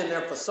 I was in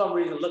there for some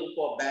reason looking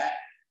for a bat.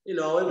 You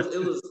know, it was,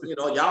 you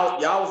know, y'all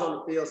was on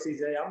the field,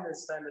 CJ. I'm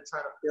just standing there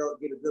trying to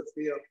get a good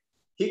feel.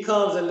 He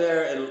comes in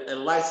there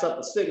and lights up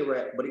a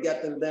cigarette, but he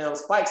got them damn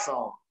spikes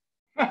on.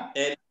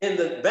 And in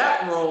the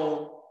back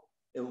room,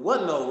 it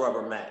wasn't no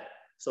rubber mat.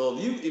 So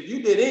if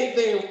you did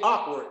anything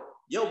awkward,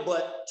 your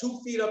butt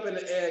 2 feet up in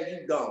the air,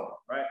 you gone,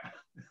 right?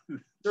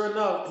 Sure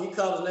enough, he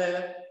comes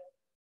there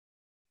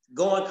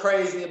going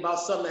crazy about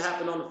something that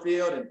happened on the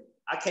field, and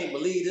I can't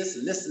believe this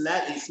and this and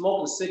that. He's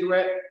smoking a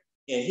cigarette,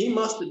 and he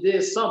must have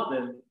did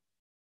something,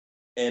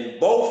 and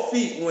both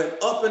feet went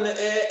up in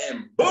the air,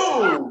 and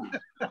boom!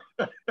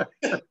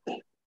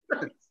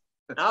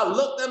 I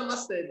looked at him, I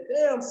said,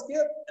 damn,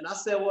 Skip. And I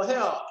said, well,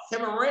 hell,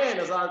 Kevin Rand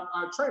is our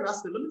trainer. I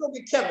said, let me go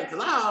get Kevin,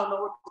 because I don't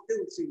know what to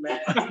do with you, man.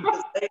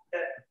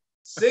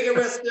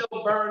 Cigarette still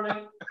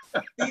burning,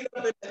 feet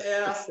up in the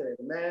air. I said,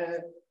 man,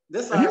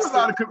 this he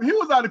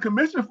was out of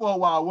commission for a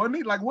while, wasn't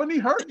he? Like, wasn't he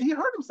hurt? He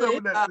hurt himself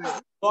with that thing.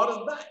 Brought us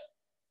back.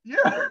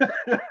 Yeah.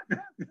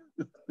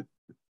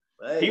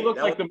 He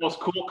looked like the most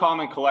cool, calm,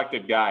 and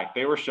collected guy.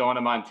 They were showing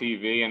him on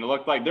TV, and it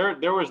looked like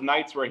there was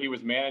nights where he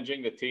was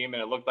managing the team,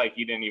 and it looked like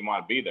he didn't even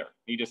want to be there.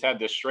 He just had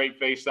this straight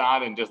face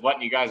on and just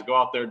letting you guys go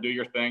out there, do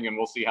your thing, and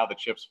we'll see how the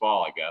chips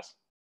fall, I guess.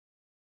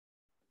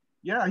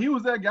 Yeah, he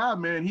was that guy,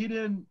 man. He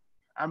didn't.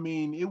 I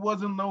mean, it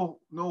wasn't no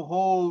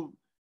whole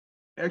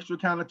extra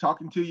kind of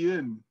talking to you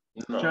and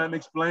trying to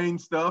explain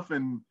stuff,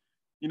 and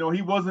you know,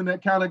 he wasn't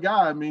that kind of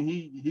guy. I mean,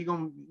 he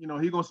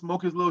gonna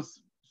smoke his little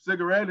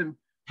cigarette and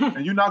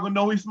you're not gonna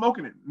know he's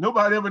smoking it.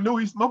 Nobody ever knew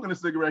he's smoking a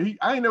cigarette.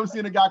 I ain't never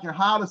seen a guy can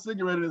hide a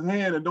cigarette in his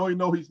hand and don't even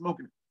know he's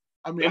smoking it.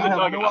 I mean, I have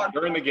no idea.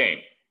 During the game.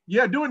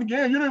 Yeah, during the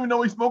game, you don't even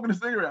know he's smoking a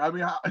cigarette. I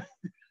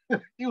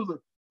mean, he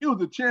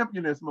was a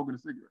champion at smoking a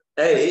cigarette.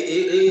 Hey,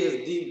 he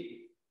is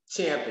the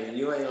champion.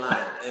 You ain't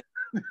lying.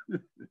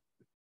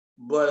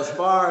 But as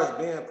far as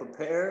being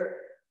prepared,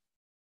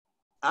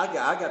 I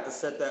got to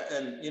set that.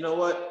 And you know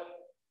what,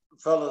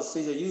 fellas,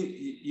 CJ,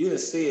 you didn't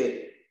see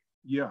it.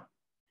 Yeah.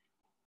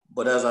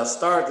 But as I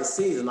started the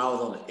season, I was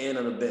on the end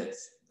of the bench,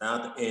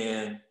 down at the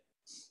end.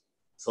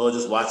 So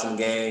just watching the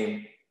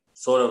game,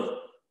 sort of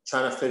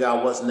trying to figure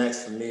out what's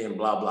next for me and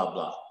blah, blah,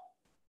 blah.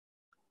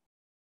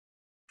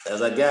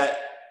 As I got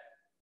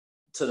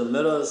to the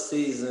middle of the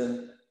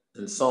season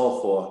and so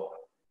forth,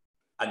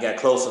 I got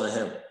closer to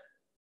him.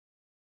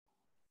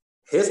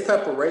 His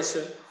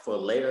preparation for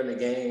later in the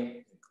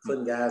game,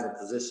 putting guys in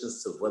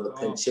positions to weather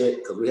pinch hit,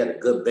 because we had a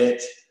good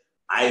bench.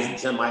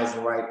 Jim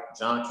Eisenreich,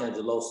 John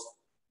Cangelos,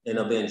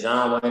 ended up being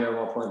John Wayne at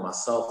one point,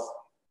 myself.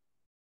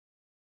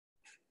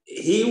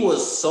 He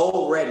was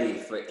so ready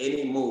for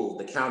any move,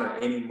 to counter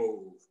any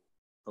move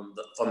from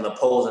the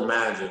opposing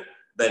manager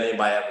than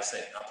anybody ever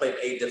seen. I played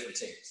 8 different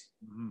teams.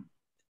 Mm-hmm.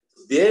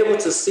 To be able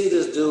to see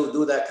this dude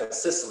do that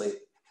consistently,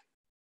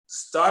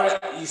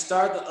 you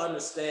start to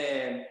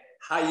understand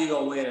how you're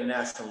going to win a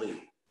National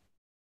League.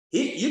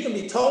 You can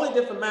be totally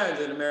different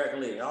manager in the American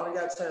League. I only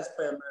got a chance to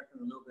play American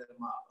a little bit of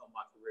my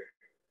career.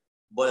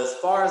 But as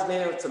far as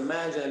being able to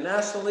manage in the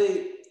National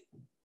League,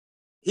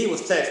 he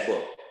was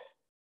textbook.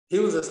 He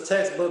was as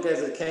textbook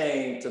as it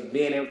came to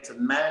being able to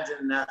manage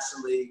in the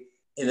National League.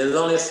 And there's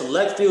only a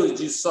select few that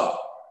you saw.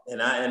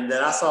 And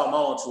that I saw with my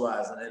own 2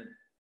 eyes. And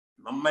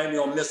I'm maybe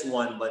going to miss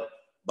one, but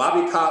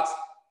Bobby Cox,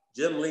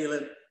 Jim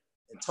Leland,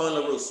 and Tony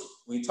La Russa.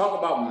 When you talk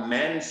about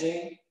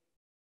managing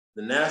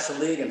the National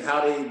League and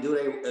how they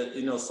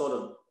do sort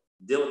of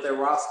deal with their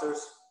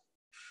rosters,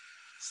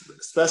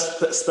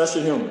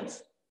 special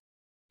humans.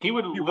 He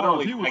would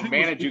literally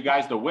manage you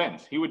guys to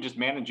wins. He would just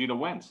manage you to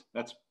wins.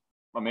 That's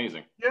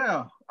amazing.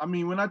 Yeah. I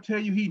mean, when I tell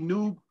you he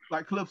knew,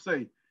 like Cliff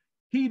say,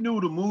 he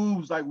knew the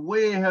moves like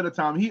way ahead of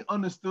time. He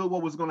understood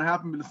what was going to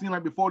happen, but it seemed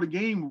like before the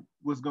game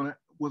was gonna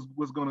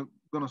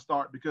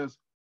start. Because,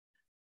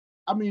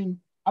 I mean,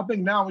 I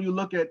think now when you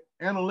look at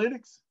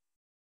analytics,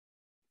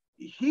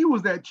 he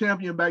was that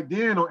champion back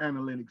then on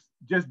analytics,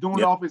 just doing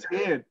it off his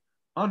head,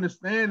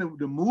 understanding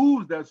the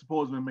moves that's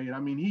supposed to be made. I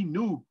mean, he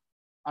knew.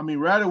 I mean,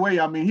 right away.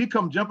 I mean, he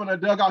come jumping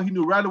that dugout. He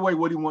knew right away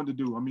what he wanted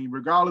to do. I mean,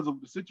 regardless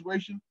of the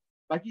situation,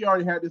 like he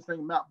already had this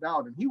thing mapped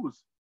out, and he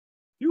was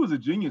a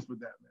genius with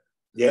that, man.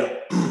 Yeah,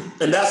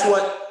 and that's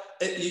what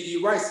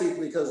you're right, Steve.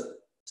 Because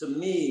to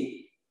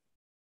me,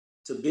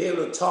 to be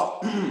able to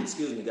talk,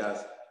 excuse me,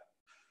 guys,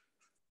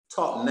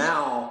 talk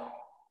now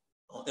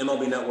on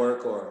MLB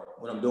Network or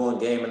when I'm doing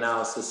game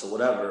analysis or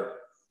whatever,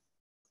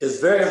 it's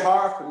very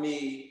hard for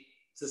me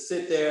to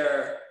sit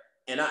there.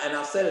 And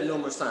I've said it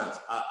numerous times.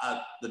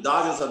 The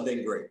Dodgers have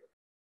been great.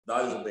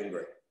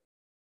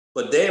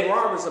 But Dave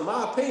Roberts, in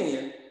my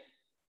opinion,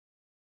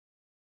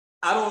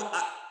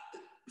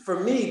 for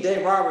me,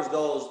 Dave Roberts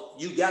goes,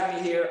 you got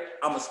me here,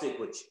 I'm going to stick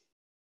with you.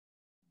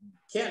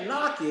 Can't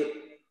knock it,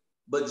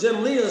 but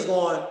Jim Leland's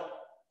going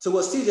to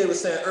what CJ was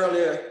saying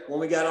earlier when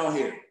we got on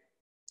here.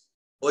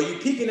 Are you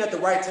peaking at the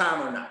right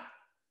time or not?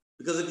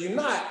 Because if you're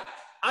not,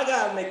 I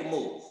got to make a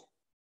move.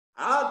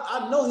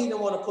 I know he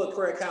didn't want to put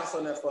Craig Counsell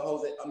in there for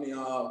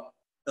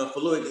for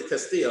Louis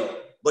Castillo,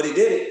 but he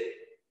did it.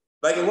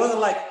 Like, it wasn't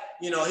like,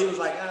 he was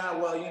like,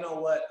 well, you know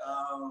what?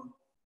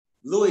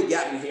 Louis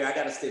got me here. I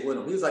got to stick with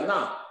him. He was like,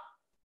 nah.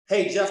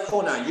 Hey, Jeff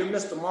Conine, you're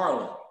Mr.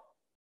 Marlin.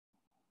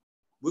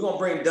 We're going to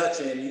bring Dutch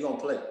in and you're going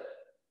to play.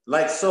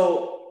 Like,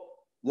 so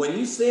when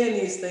you saying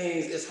these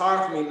things, it's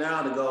hard for me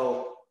now to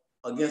go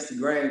against the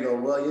grain and go,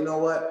 well, you know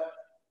what?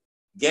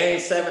 Game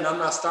 7, I'm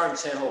not starting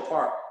Chan Ho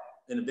Park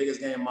in the biggest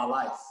game of my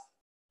life.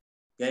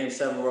 Game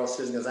 7 World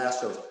Series against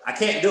Astros. I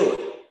can't do it.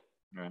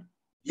 Right.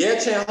 Yeah,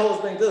 Chan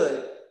Ho's been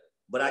good,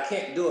 but I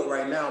can't do it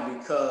right now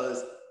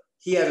because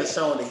he hasn't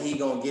shown that he's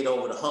going to get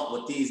over the hump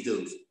with these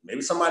dudes.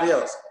 Maybe somebody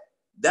else.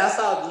 That's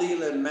how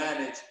Leland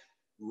managed.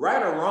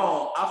 Right or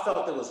wrong, I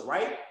felt it was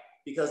right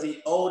because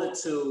he owed it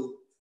to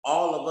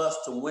all of us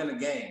to win a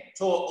game,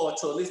 or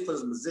to at least put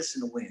us in a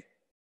position to win.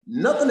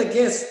 Nothing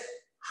against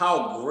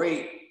how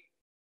great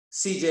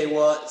CJ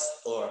was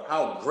or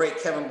how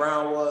great Kevin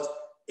Brown was.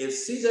 If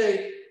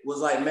CJ was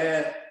like,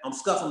 man, I'm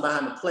scuffing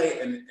behind the plate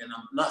and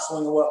I'm not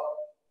swinging well,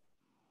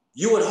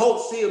 you would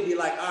hope C would be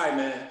like, all right,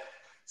 man,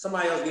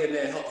 somebody else get in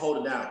there and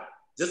hold it down.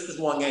 Just this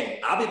one game.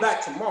 I'll be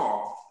back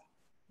tomorrow,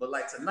 but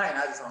like tonight,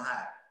 I just don't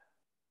have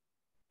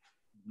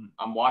it.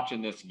 I'm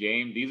watching this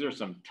game. These are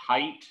some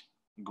tight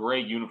gray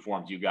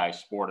uniforms you guys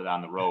sported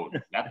on the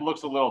road. That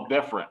looks a little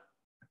different.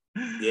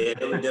 Yeah,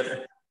 it was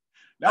different.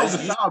 That was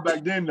the style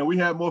back then, though. We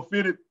had more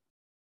fitted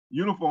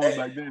uniforms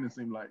back then, it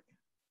seemed like.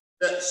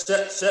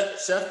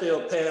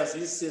 Sheffield pants,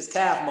 you see his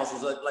calf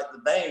muscles like the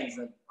veins.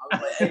 And I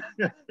was like,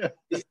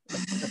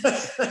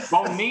 hey.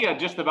 Bonilla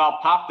just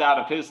about popped out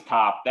of his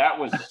top. That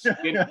was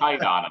skin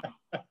tight on him.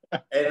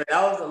 Hey, man,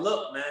 that was the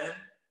look, man.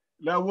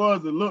 That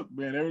was the look,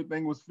 man.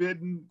 Everything was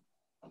fitting,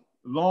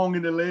 long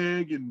in the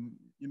leg, and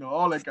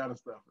all that kind of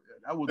stuff.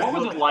 That was what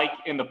was it like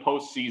in the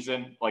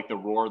postseason, like the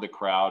roar of the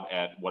crowd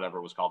at whatever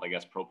it was called, I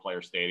guess, Pro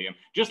Player Stadium?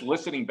 Just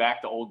listening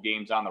back to old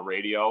games on the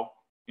radio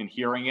and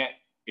hearing it,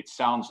 it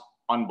sounds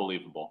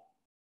unbelievable.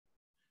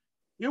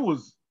 It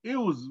was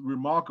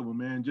remarkable,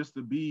 man, just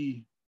to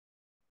be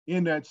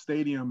in that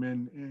stadium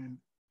and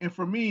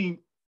for me,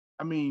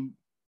 I mean,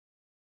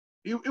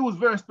 it was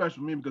very special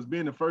for me because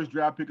being the first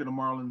draft pick of the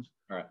Marlins,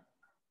 right,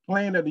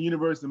 playing at the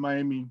University of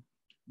Miami,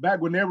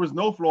 back when there was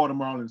no Florida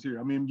Marlins here.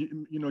 I mean,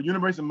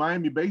 University of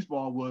Miami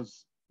baseball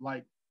was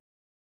like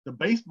the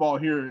baseball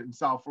here in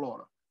South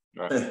Florida.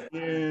 Right.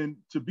 And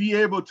to be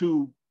able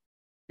to,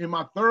 in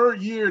my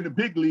 3rd year in the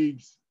big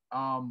leagues,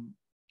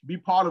 be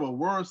part of a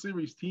World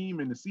Series team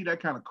and to see that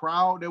kind of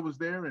crowd that was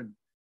there.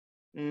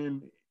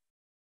 And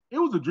it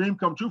was a dream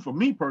come true for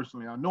me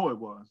personally. I know it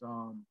was,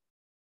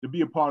 to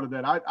be a part of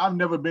that. I've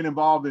never been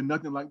involved in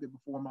nothing like that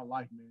before in my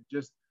life, man.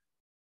 Just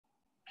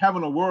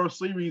having a World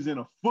Series in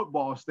a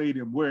football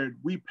stadium where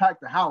we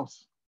packed the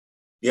house.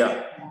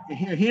 Yeah.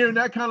 And hearing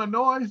that kind of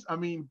noise, I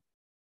mean,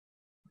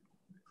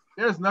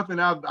 there's nothing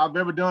I've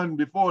ever done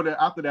before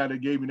that. After that,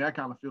 it gave me that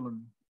kind of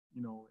feeling,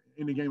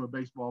 in the game of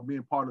baseball,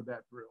 being part of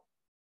that thrill.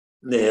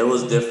 Yeah, it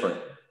was different.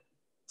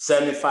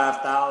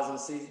 75,000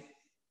 seats.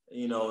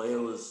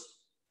 It was,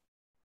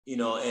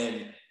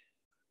 and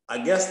I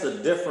guess the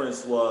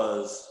difference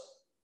was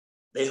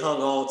they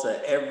hung on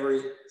to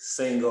every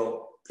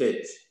single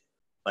pitch.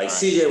 Like right.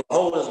 CJ would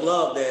hold his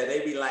glove there.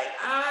 They'd be like,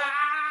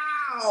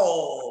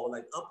 ow!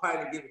 Like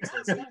umpire to give it to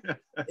us.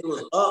 It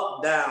was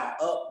up,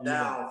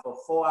 down for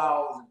 4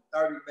 hours and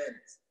 30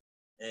 minutes.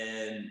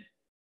 And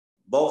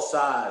both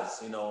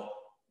sides,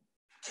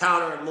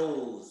 countering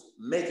moves,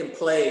 making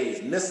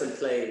plays, missing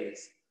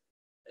plays.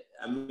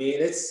 I mean,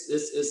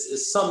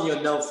 it's something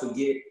you'll never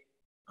forget.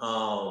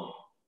 I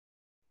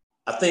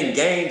think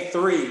game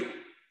 3,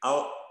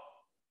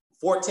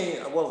 14,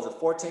 what was it,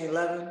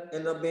 14-11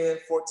 ended up being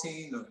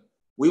 14.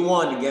 We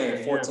won the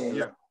game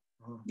 14-11,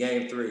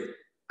 game 3.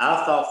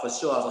 I thought for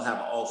sure I was going to have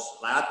an ulcer.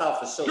 Like, I thought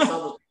for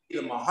sure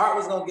either my heart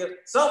was going to give,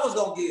 something was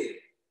going to give.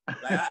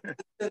 Like, I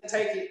couldn't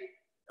take it.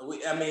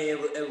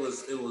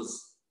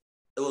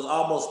 It was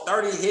almost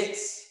 30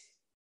 hits.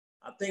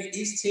 I think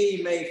each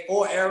team made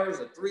 4 errors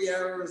or 3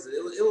 errors.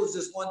 It was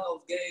just one of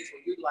those games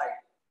where you're like,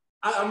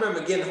 I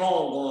remember getting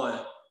home going,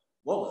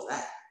 what was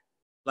that?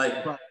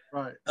 Like,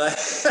 right.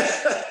 This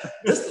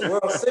is the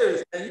World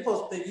Series, man. You're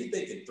supposed to think, you're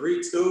thinking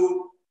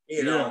 3-2,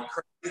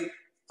 crazy,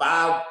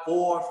 5-4,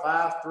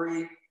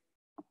 5-3,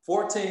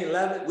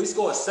 14-11. We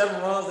scored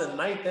 7 runs in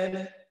the 9th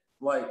inning.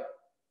 Like,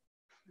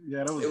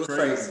 yeah, that was it was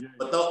crazy.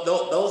 But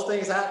those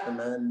things happen,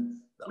 man.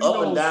 The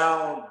up and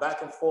down,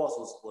 back and forth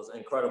was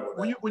incredible.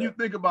 When you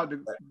think about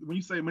when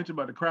you mention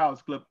about the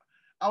crowds, Clip,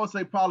 I would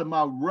say probably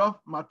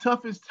my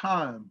toughest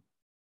time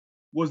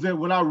was that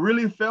when I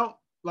really felt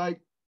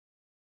like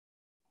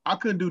I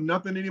couldn't do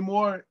nothing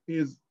anymore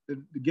is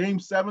the game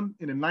 7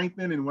 in the 9th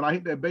inning when I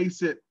hit that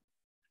base hit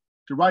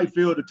to right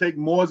field to take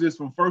Moses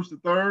from 1st to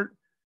 3rd,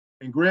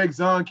 and Greg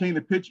Zahn came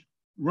to pitch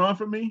run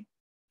for me.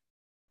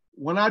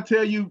 When I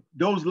tell you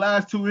those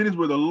last 2 innings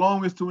were the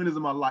longest 2 innings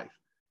of my life,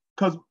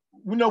 because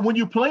when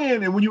you're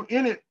playing and when you're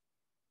in it,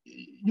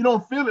 you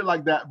don't feel it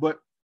like that. But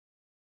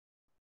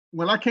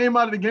when I came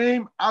out of the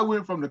game, I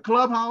went from the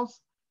clubhouse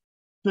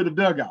to the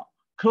dugout.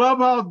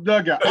 Clubhouse,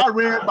 dugout. I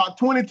ran about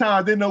 20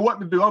 times, didn't know what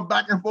to do. I'm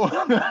back and forth.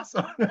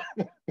 So,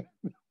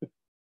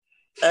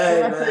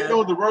 hey, I think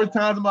those are the worst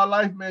times of my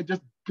life, man,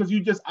 just because you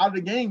just out of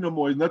the game no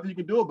more. There's nothing you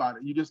can do about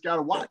it. You just got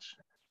to watch.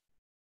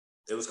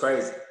 It was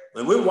crazy.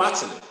 When we're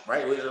watching it,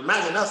 right?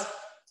 Imagine us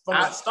from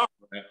the start.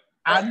 Right?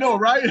 I know,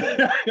 right?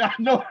 I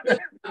know.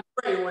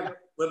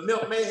 When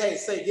Milk May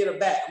say, get her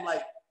back. I'm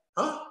like,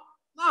 huh?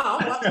 No,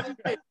 I'm watching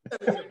the game.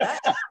 Get her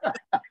back.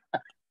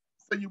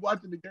 So you're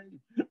watching the game.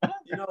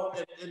 You know,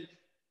 and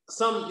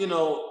some, you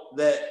know,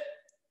 that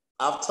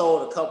I've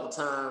told a couple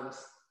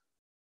times,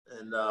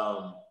 and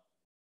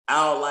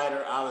Al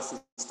Leiter obviously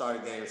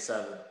started game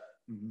 7.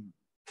 Mm-hmm.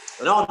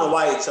 And I don't know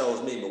why he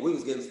chose me, but we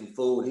was getting some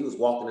food. He was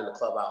walking in the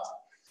clubhouse.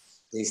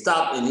 And he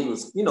stopped and he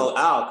was, you know,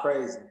 Al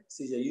crazy.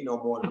 CJ, you know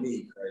more than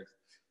me, crazy.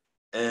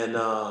 And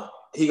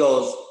he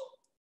goes,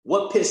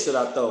 what pitch should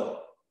I throw?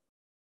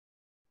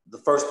 The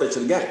first pitch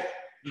of the game.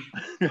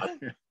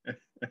 And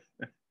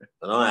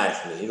don't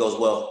ask me. He goes,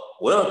 well,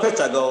 whatever pitch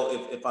I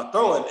go, if I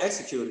throw it and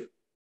execute it,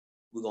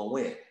 we're going to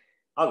win.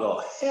 I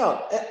go,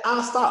 hell,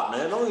 I'll stop,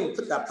 man. Don't even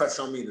put that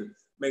pressure on me to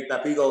make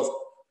that. He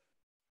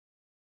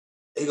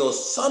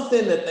goes,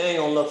 something that they ain't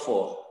going to look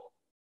for.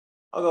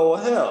 I go,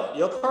 well, hell,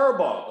 your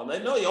curveball. And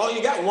they know all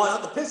you got one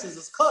other pitches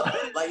is cutter.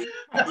 Like,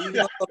 you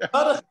know,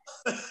 cutter.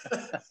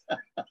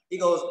 He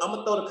goes, I'm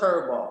going to throw the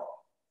curveball.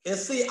 And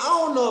see, I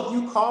don't know if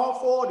you called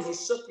for it, he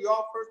shook you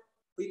off first,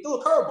 but he threw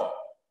a curveball.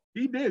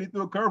 He did. He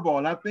threw a curveball.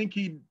 And I think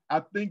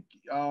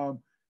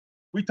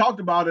we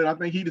talked about it. I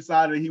think he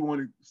decided he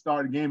wanted to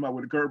start the game out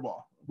with a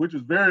curveball, which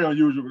was very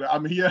unusual. I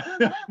mean, yeah.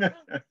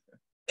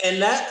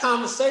 And that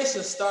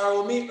conversation started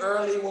with me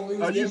early when we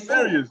was Are you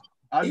serious?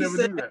 I never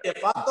knew that.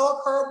 If I throw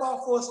a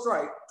curveball for a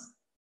strike,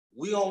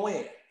 we gonna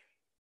win.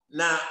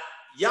 Now,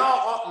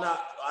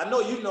 I know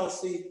you know,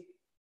 see,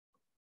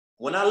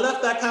 when I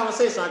left that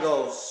conversation, I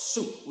go,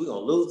 shoot, we're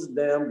gonna lose the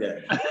damn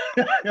game.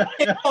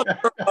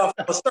 Curveball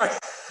for a strike.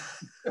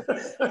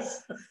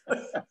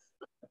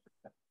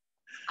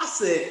 I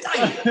said,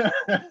 damn.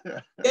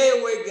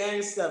 Gave away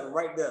game 7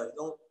 right there.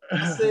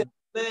 I said,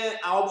 man,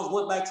 I almost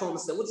went back to him and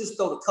said, we'll just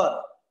throw the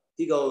cutter.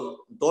 He goes,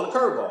 throw the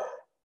curveball.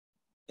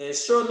 And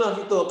sure enough,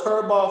 he threw a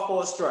curveball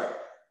for a strike.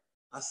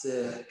 I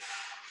said,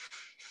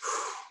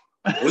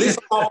 well, at least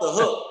I'm off the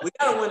hook. We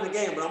got to win the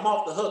game, but I'm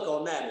off the hook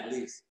on that at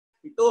least.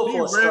 He threw it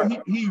for a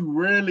strike. He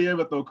rarely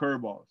ever throw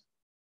curveballs.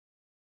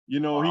 You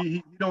know,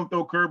 he don't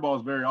throw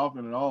curveballs very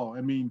often at all.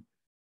 I mean,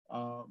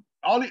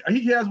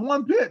 he has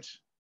one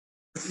pitch.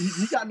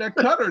 He got that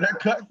cutter, that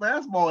cut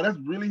fastball. That's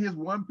really his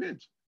one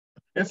pitch.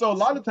 And so a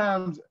lot of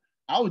times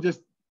I would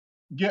just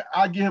give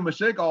him a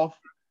shake off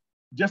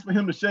just for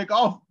him to shake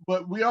off,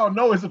 but we all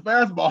know it's a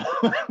fastball.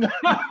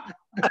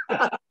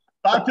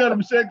 I tell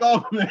him to shake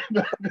off.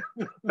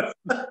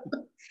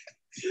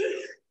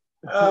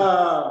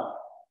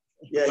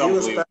 Yeah, he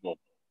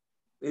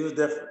was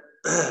different.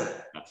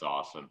 That's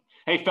awesome.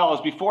 Hey, fellas,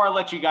 before I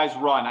let you guys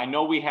run, I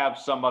know we have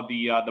some of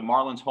the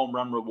Marlins Home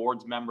Run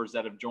Rewards members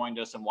that have joined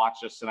us and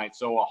watched us tonight.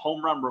 So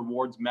Home Run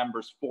Rewards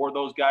members for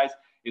those guys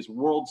is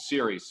World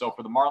Series. So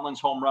for the Marlins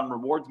Home Run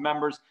Rewards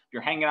members, if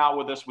you're hanging out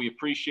with us, we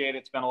appreciate it.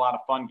 It's been a lot of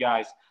fun,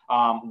 guys.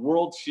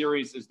 World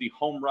Series is the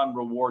Home Run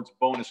Rewards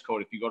bonus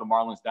code. If you go to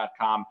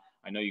marlins.com,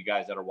 I know you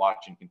guys that are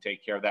watching can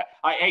take care of that.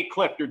 Hey,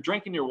 Cliff, you're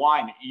drinking your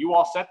wine. You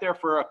all sat there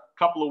for a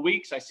couple of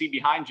weeks. I see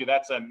behind you.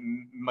 That's a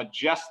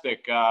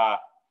majestic a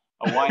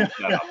wine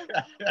setup.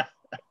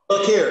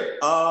 Look here.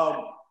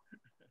 I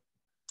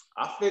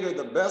figured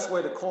the best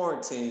way to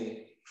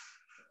quarantine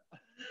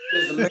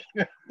is to make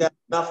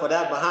enough of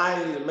that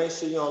behind you to make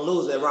sure you don't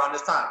lose it around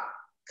this time.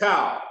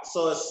 Kyle,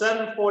 so it's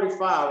 7:45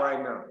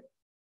 right now.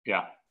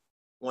 Yeah.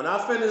 When I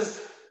finish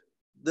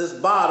this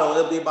bottle,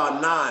 it'll be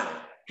about 9.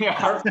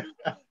 Yeah.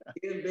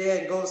 Get in bed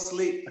and go to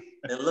sleep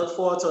and look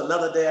forward to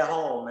another day at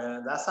home,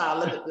 man. That's how I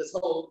look at this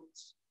whole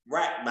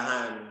rack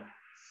behind me.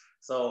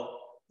 So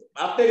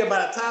I figure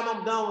by the time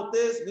I'm done with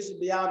this, we should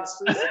be out in the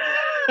streets.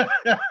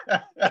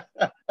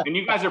 And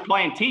you guys are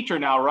playing teacher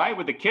now, right?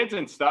 With the kids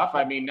and stuff.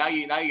 I mean, now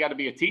you got to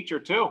be a teacher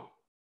too.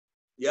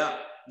 Yeah.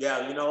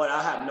 You know what?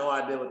 I have no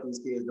idea what these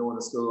kids doing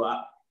in school. I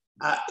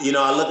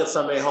look at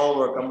some of their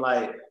homework. I'm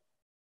like,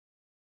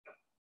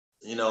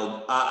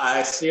 I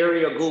ask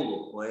Siri or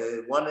Google.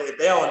 If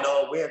they don't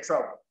know, we're in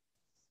trouble.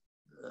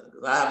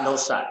 I have no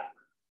shot.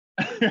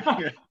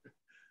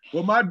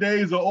 Well, my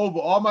days are over.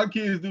 All my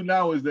kids do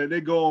now is that they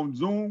go on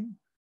Zoom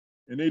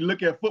and they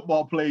look at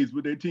football plays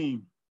with their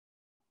team.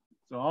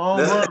 So I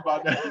don't worry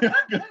about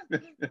that.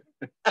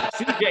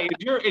 CJ,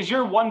 is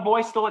your one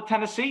boy still at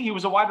Tennessee? He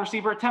was a wide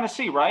receiver at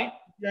Tennessee, right?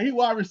 Yeah, he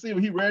wide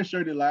receiver. He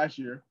redshirted last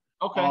year.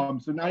 Okay.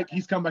 So now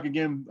he's come back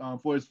again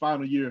for his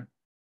final year.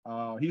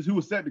 He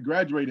was set to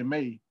graduate in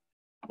May,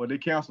 but they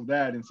canceled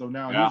that, and so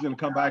now he's going to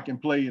come back and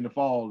play in the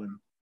fall. And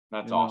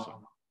that's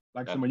awesome.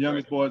 Like some of the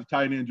youngest boys,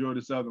 tight end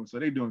Jordan Southern, so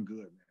they're doing good,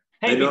 man.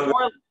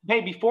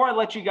 Hey, before I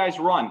let you guys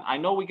run, I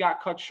know we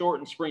got cut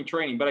short in spring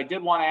training, but I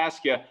did want to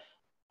ask you,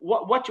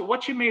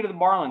 what you made of the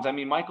Marlins? I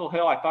mean, Michael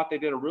Hill, I thought they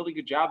did a really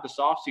good job this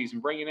offseason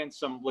bringing in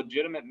some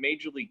legitimate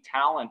major league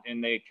talent,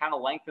 and they kind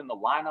of lengthened the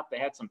lineup. They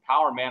had some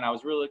power, man. I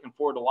was really looking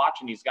forward to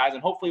watching these guys,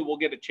 and hopefully we'll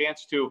get a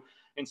chance to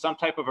in some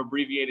type of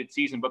abbreviated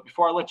season. But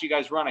before I let you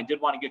guys run, I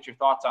did want to get your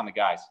thoughts on the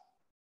guys.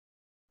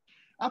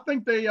 I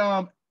think they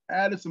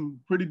added some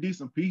pretty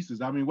decent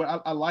pieces. I mean,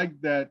 I like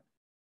that,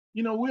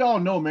 we all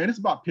know, man, it's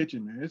about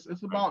pitching, man.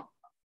 It's about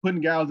putting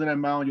guys in that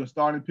mound, you're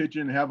starting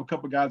pitching, and have a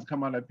couple guys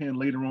come out of that pen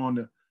later on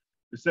to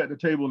set the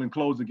table and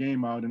close the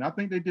game out. And I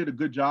think they did a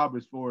good job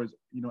as far as,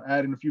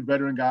 adding a few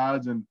veteran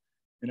guys and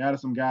adding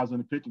some guys on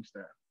the pitching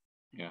staff.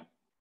 Yeah.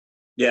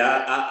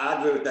 Yeah, I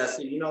agree with that.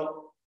 See,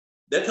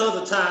 there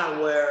comes a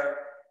time where,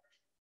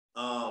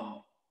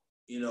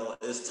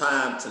 it's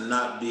time to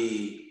not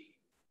be,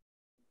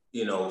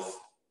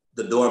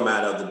 the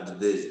doormat of the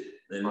division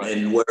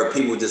and where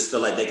people just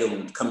feel like they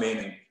can come in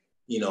and,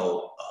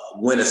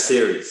 win a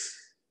series.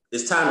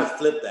 It's time to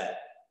flip that.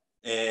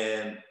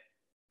 And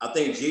I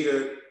think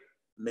Jeter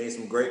made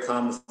some great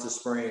comments this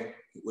spring.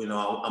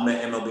 I'm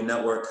at MLB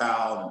Network,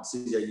 Kyle and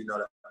CJ,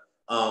 that.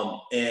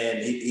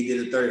 And he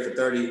did a 30 for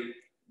 30.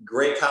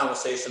 Great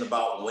conversation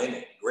about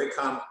winning. Great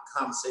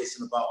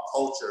conversation about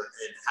culture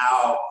and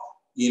how,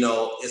 you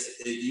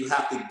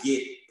have to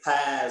get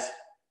past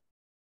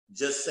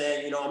just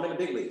saying, I'm in the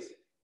big leagues.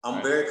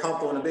 I'm very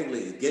comfortable in the big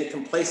leagues. Getting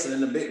complacent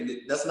in the big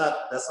leagues, that's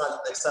not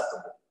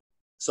acceptable.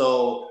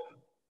 So,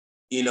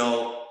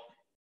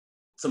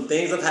 some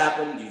things have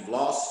happened. You've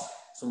lost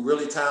some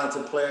really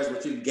talented players,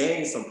 but you've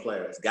gained some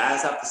players.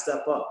 Guys have to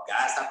step up.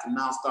 Guys have to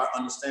now start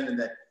understanding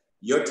that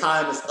your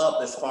time is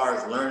up as far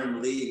as learning the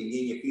league and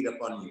getting your feet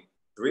up on you.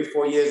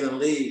 3-4 years in the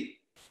league,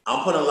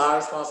 I'm putting a lot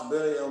of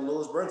responsibility on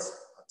Lewis Brinson.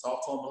 I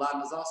talked to him a lot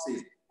in this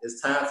offseason.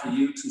 It's time for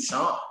you to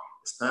shine.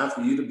 It's time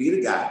for you to be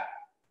the guy.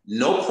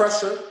 No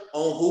pressure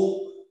on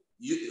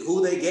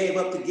who they gave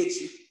up to get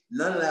you.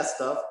 None of that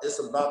stuff. It's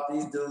about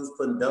these dudes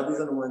putting W's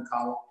in the win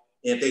column.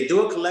 And if they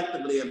do it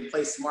collectively and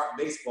play smart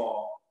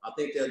baseball, I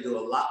think they'll do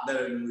a lot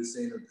better than we've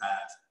seen in the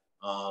past.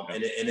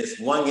 And it's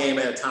one game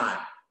at a time.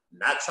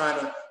 Not trying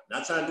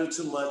to do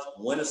too much.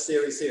 Win a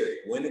series.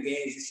 Win the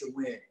games you should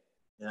win.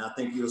 And I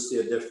think you'll see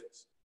a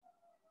difference.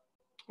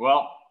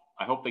 Well,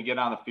 I hope they get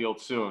on the field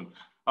soon.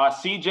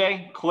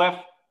 CJ, Cliff,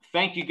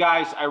 thank you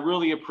guys. I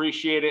really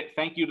appreciate it.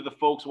 Thank you to the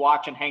folks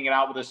watching, hanging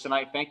out with us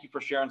tonight. Thank you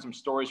for sharing some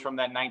stories from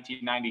that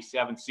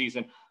 1997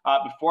 season.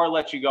 Before I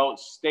let you go,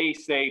 stay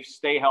safe,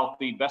 stay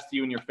healthy. Best to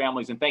you and your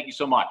families, and thank you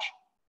so much.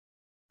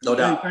 No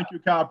doubt. Hey, thank you,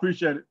 Kyle.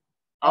 Appreciate it.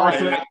 All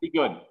right, be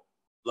good.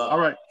 Love. All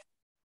right.